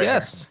Ton of have gray hair.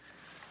 guessed.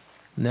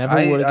 Never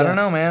would have guessed. I don't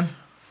know, man.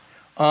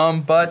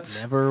 But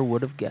Never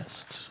would have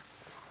guessed.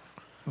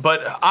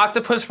 But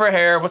octopus for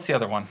hair. What's the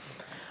other one?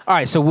 All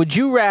right, so would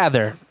you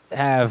rather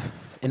have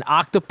an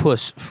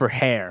octopus for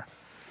hair,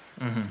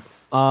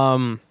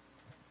 or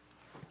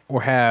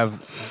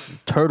have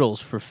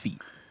turtles for feet?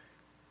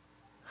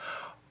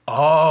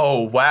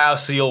 Oh wow!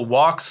 So you'll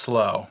walk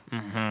slow.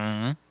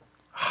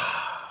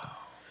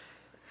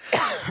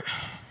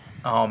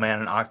 Oh man,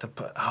 an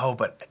octopus. Oh,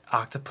 but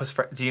octopus.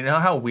 Do you know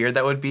how weird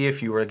that would be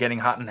if you were getting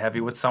hot and heavy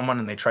with someone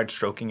and they tried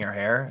stroking your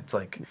hair? It's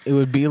like It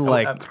would be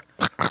like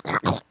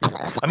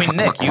I mean,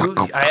 Nick,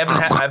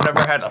 I've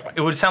never had.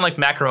 It would sound like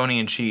macaroni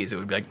and cheese. It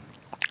would be like.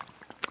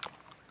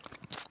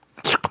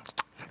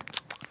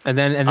 and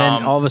then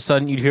all of a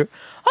sudden you'd hear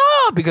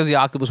because the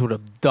octopus would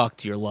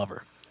abduct your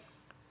lover.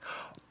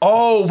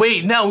 Oh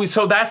wait, no.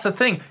 So that's the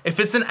thing. If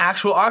it's an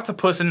actual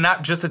octopus and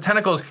not just the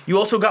tentacles, you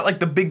also got like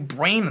the big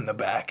brain in the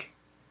back.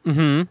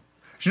 Mm-hmm. Do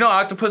you know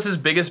octopus's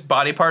biggest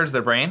body part is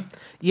their brain?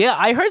 Yeah,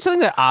 I heard something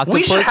that octopus.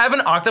 We should have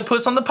an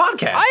octopus on the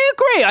podcast. I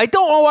agree. I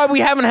don't know why we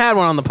haven't had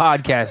one on the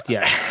podcast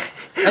yet.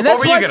 And that's What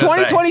were you why gonna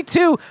say?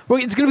 2022,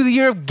 it's going to be the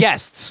year of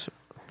guests.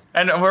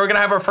 And we're going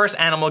to have our first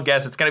animal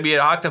guest. It's going to be an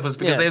octopus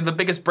because Yeah. they have the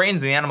biggest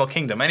brains in the animal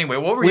kingdom. Anyway,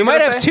 what were We you might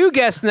going to have say? 2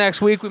 guests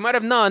next week. We might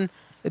have none.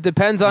 It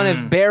depends on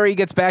if Barry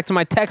gets back to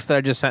my text that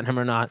I just sent him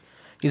or not.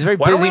 He's a very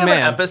Why don't we busy have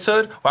man. an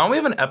episode? Why don't we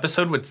have an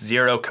episode with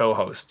 0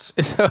 co-hosts?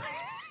 So,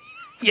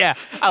 yeah,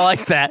 I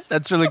like that.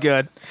 That's really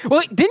good.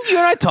 Well, didn't you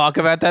and I talk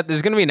about that?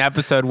 There's going to be an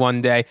episode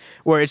one day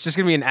where it's just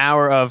going to be an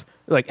hour of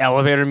like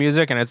elevator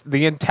music, and it's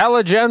the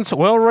IntelliGents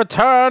will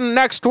return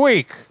next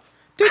week.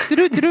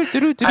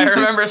 I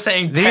remember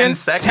saying The 10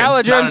 seconds,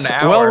 not IntelliGents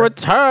an will hour.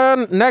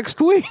 return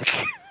next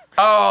week.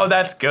 Oh,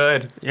 that's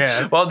good.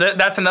 Yeah. Well,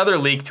 that's another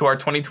leak to our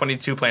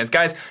 2022 plans.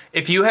 Guys,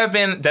 if you have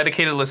been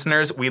dedicated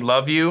listeners, we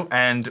love you,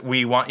 and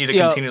we want you to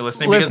continue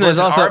listening. Because listeners,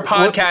 listen, also, our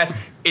podcast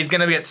is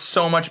going to get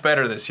so much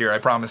better this year, I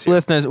promise you.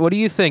 Listeners, what do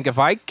you think if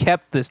I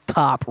kept this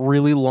top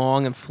really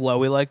long and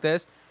flowy like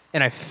this,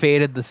 and I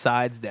faded the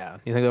sides down?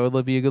 You think that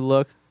would be a good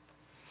look?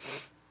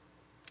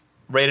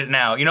 Rate it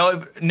now. You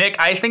know, Nick,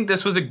 I think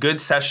this was a good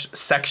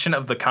section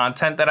of the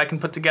content that I can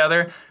put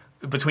together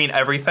between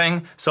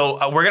everything.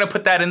 So we're gonna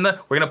put that in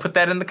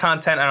the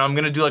content, and I'm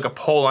gonna do like a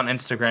poll on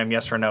Instagram,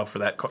 yes or no, for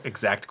that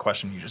exact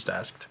question you just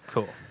asked.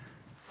 Cool.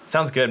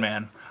 Sounds good,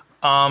 man.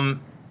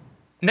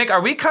 Nick,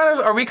 are we kind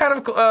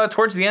of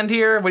towards the end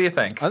here? What do you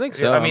think? I think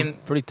so. I mean, I'm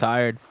pretty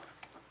tired.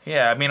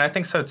 yeah, I mean, I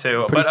think so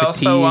too. Pretty But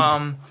also,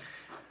 fatigued.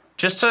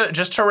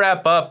 just to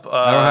wrap up,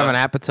 I don't have an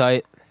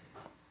appetite.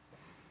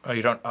 Oh,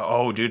 you don't?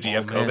 Oh, dude, do you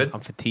have Man, COVID? I'm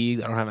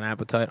fatigued. I don't have an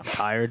appetite. I'm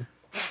tired.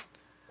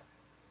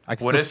 I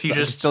can What still, if you I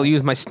can just- still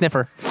use my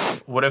sniffer?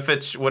 What if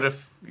it's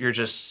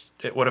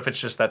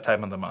just that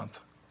time of the month?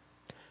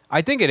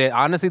 I think it is.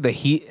 Honestly, the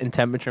heat and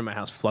temperature in my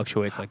house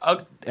fluctuates like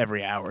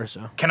every hour or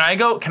so. Can I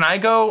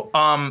go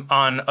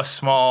on a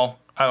small?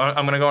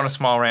 I'm gonna go on a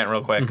small rant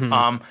real quick.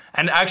 Mm-hmm.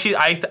 And actually,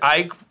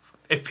 I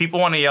if people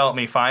want to yell at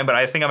me, fine. But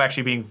I think I'm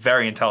actually being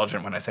very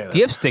intelligent when I say this. Do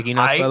you have sticky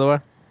notes, by the way?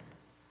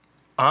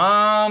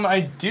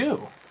 I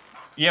do.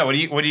 Yeah. What do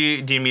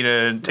you need me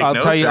to take I'll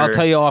notes? tell you. I'll or-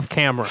 tell you off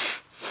camera.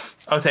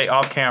 Okay,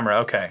 off camera.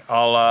 Okay,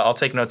 I'll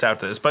take notes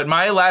after this. But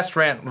my last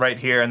rant right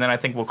here, and then I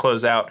think we'll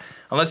close out,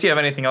 unless you have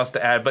anything else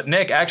to add. But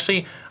Nick,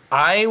 actually,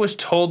 I was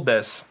told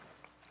this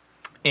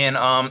in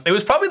it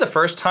was probably the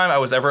first time I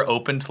was ever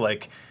open to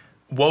like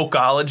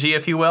wokeology,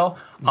 if you will.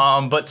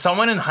 But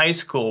someone in high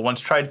school once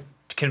tried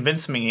to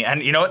convince me,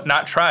 and you know what?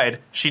 Not tried.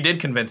 She did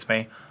convince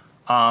me.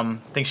 I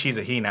think she's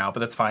a he now, but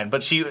that's fine.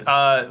 But she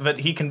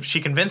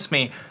convinced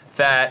me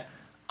that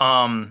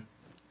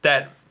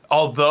that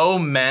although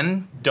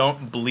men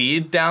don't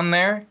bleed down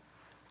there,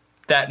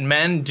 that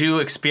men do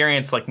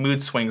experience like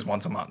mood swings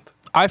once a month.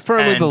 I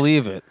firmly And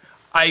believe it.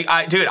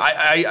 Dude,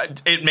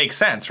 it makes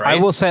sense, right?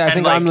 I will say, I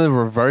think like, I'm the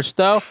reverse,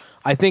 though.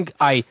 I think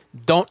I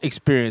don't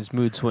experience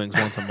mood swings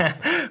once a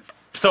month.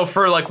 So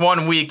for like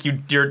 1 week,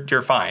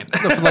 you're fine.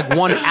 No, for like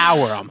 1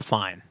 hour, I'm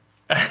fine.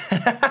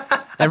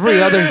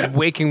 Every other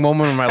waking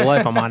moment of my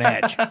life, I'm on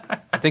edge.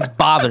 Things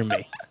bother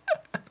me.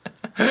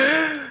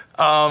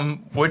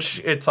 Which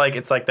it's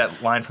like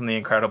that line from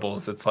The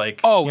Incredibles. It's like,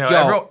 Oh, you know,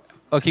 yo.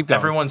 Keep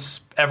going.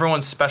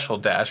 everyone's special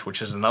dash,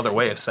 which is another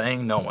way of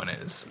saying no one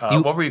is.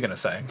 What were you gonna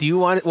say? Do you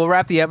want? We'll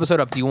wrap the episode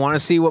up. Do you want to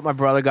see what my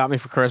brother got me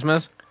for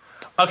Christmas?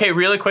 Okay,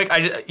 really quick.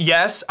 I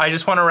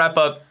just want to wrap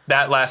up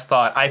that last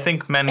thought. I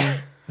think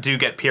men do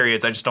get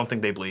periods. I just don't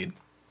think they bleed.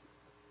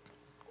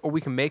 Or we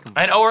can make them.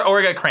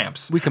 Or get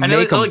cramps. We can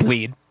make them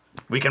bleed.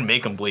 We can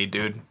make them bleed,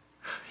 dude. You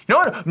know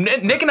what?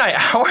 Nick and I,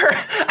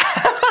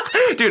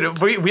 dude,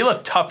 we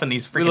look tough in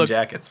these freaking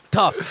jackets.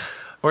 Tough.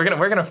 We're gonna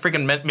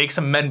freaking make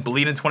some men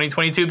bleed in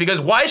 2022 because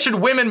why should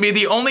women be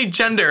the only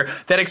gender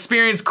that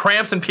experience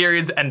cramps and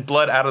periods and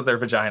blood out of their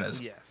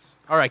vaginas? Yes.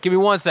 All right, give me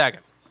 1 second.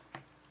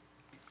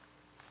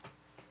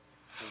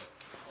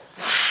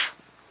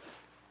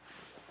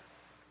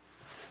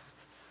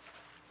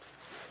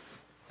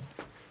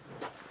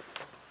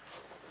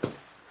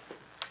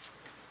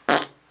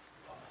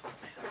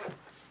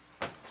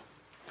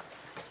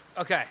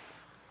 Okay,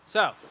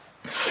 so,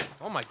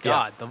 oh my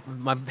God,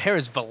 my hair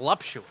is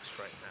voluptuous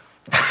right now.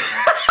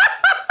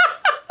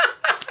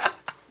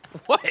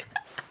 What?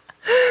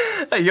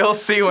 You'll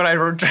see when I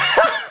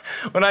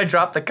when I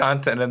drop the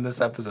content in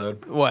this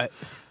episode. What?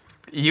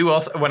 You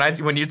also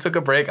when you took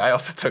a break, I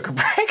also took a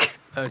break.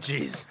 Oh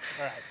jeez.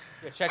 All right,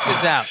 yeah, check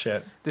this out.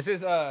 Shit. This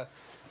is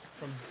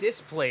from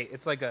Displate.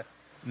 It's like a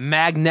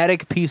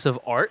magnetic piece of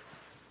art,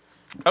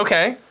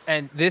 Okay.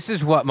 and this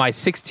is what my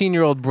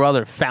 16-year-old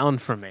brother found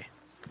for me.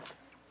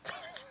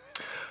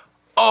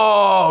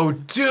 Oh,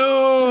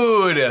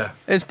 dude.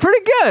 It's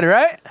pretty good,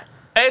 right?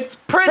 It's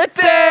pretty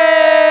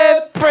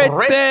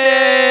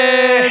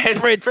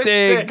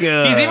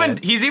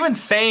good. He's even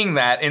saying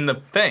that in the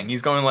thing.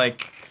 He's going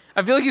like,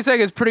 I feel like he's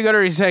saying it's pretty good,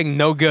 or he's saying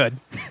no good.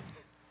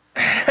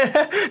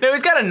 no,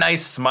 he's got a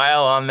nice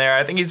smile on there.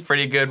 I think he's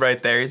pretty good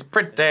right there. He's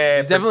pretty.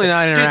 He's definitely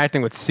not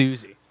interacting with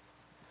Susie.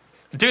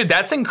 Dude,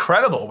 that's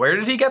incredible. Where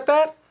did he get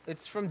that?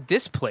 It's from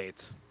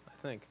Displates, I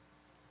think.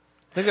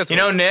 That's you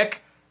know,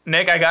 Nick,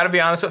 I got to be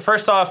honest with.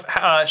 First off,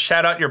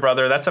 shout out your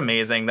brother. That's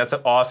amazing. That's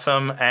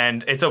awesome,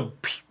 and it's a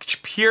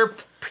pure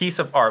piece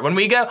of art. When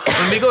we go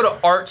to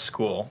art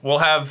school, we'll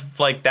have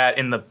like that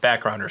in the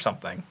background or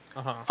something.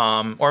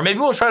 Or maybe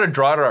we'll try to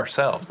draw it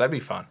ourselves. That'd be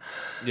fun.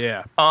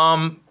 Yeah.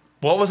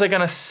 What was I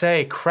gonna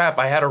say? Crap!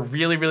 I had a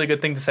really, really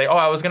good thing to say. Oh,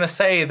 I was gonna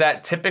say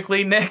that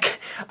typically, Nick,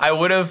 I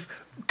would have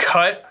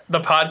cut the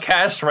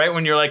podcast right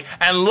when you're like,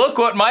 and look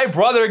what my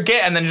brother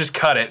get, and then just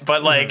cut it.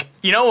 But like,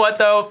 you know what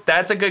though?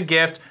 That's a good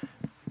gift.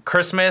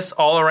 Christmas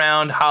all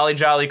around, holly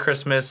jolly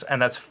Christmas,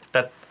 and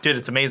that, dude.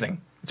 It's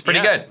amazing. It's pretty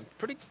good.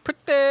 Pretty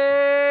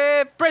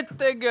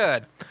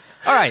good.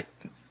 All right.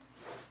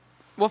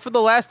 Well, for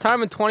the last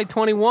time in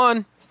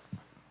 2021,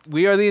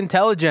 we are the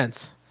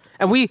IntelliGents.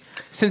 And we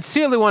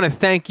sincerely want to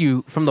thank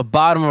you from the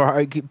bottom of our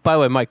heart. By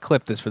the way, Mike,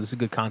 clip this for this is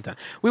good content.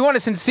 We want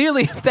to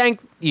sincerely thank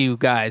you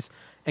guys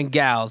and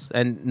gals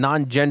and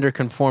non-gender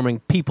conforming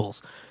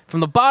peoples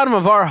from the bottom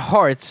of our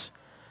hearts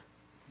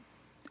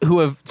who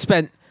have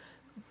spent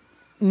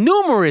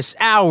numerous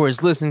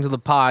hours listening to the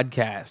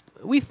podcast.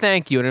 We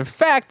thank you. And in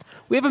fact,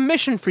 we have a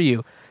mission for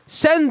you.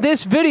 Send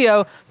this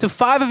video to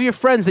 5 of your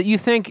friends that you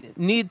think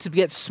need to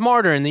get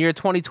smarter in the year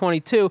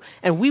 2022,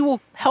 and we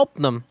will help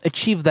them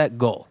achieve that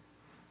goal.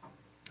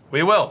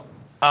 We will.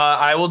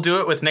 I will do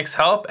it with Nick's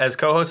help as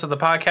co-host of the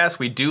podcast.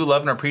 We do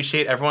love and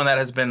appreciate everyone that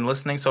has been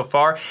listening so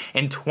far.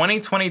 In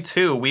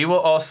 2022, we will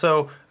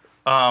also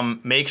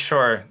make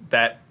sure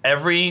that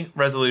every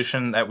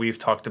resolution that we've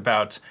talked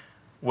about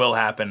will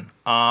happen.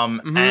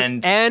 And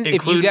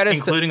if you get us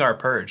including our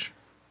purge.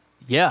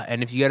 Yeah,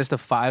 and if you get us to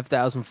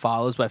 5,000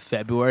 follows by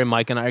February,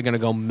 Mike and I are going to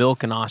go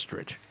milk an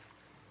ostrich.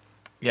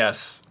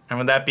 Yes. And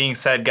with that being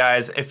said,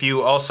 guys, if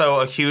you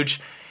also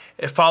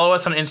follow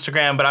us on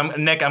Instagram, but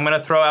Nick, I'm going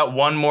to throw out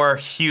one more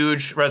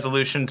huge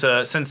resolution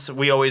since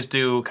we always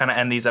do kind of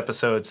end these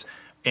episodes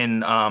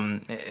in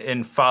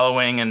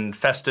following and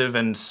festive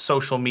and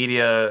social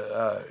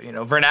media,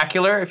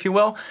 vernacular, if you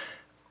will.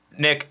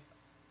 Nick,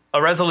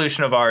 a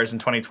resolution of ours in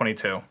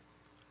 2022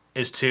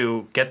 is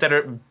to get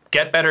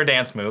better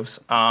dance moves.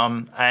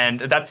 And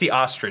that's the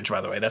ostrich,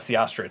 by the way. That's the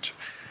ostrich.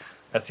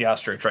 That's the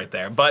ostrich right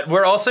there. But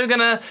we're also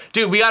gonna,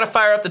 dude, we gotta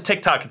fire up the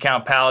TikTok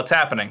account, pal. It's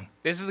happening.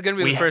 This is gonna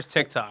be the first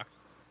TikTok.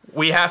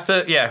 We have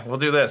to, yeah. We'll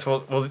do this.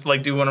 We'll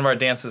like do one of our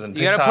dances in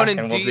TikTok. You gotta put in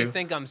and "Do we'll You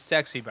Think I'm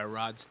Sexy" by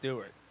Rod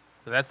Stewart.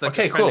 So that's like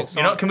okay, cool.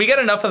 Song. You know, can we get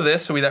enough of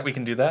this so that we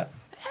can do that?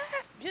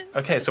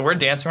 Okay, so we're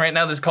dancing right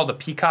now. This is called the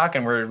Peacock,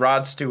 and we're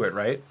Rod Stewart,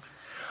 right?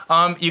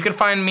 You can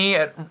find me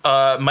at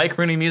Mike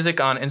Rooney Music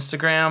on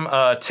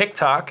Instagram,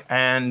 TikTok,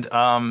 and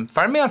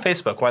find me on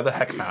Facebook. Why the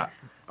heck not?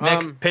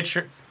 Nick,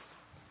 picture.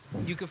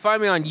 You can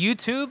find me on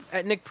YouTube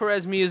at Nick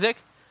Perez Music.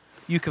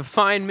 You can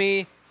find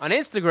me on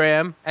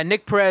Instagram at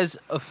Nick Perez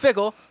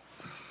Official.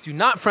 Do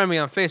not friend me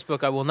on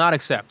Facebook. I will not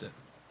accept it.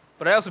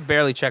 But I also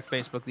barely check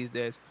Facebook these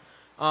days.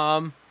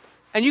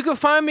 And you can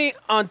find me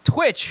on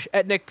Twitch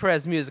at Nick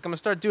Perez Music. I'm going to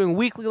start doing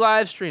weekly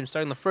live streams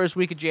starting the first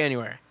week of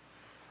January.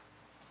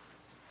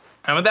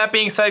 And with that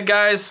being said,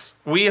 guys,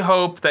 we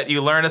hope that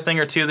you learn a thing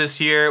or two this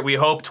year. We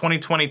hope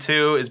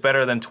 2022 is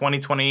better than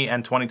 2020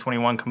 and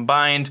 2021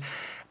 combined.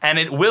 And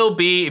it will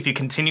be if you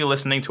continue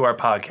listening to our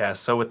podcast.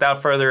 So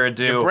without further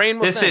ado,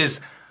 this is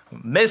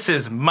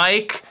Mrs.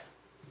 Mike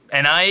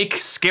and Ike,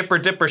 Skipper,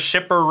 Dipper,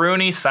 Shipper,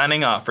 Rooney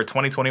signing off for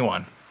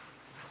 2021.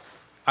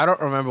 I don't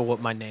remember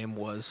what my name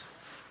was.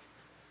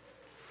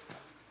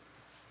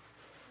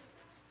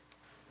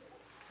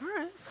 All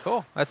right,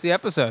 cool. That's the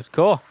episode.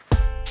 Cool.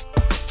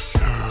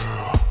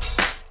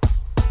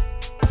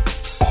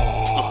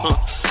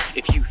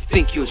 If you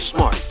think you're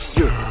smart,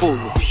 you're full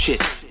of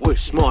shit. We're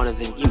smarter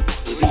than you.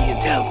 We're the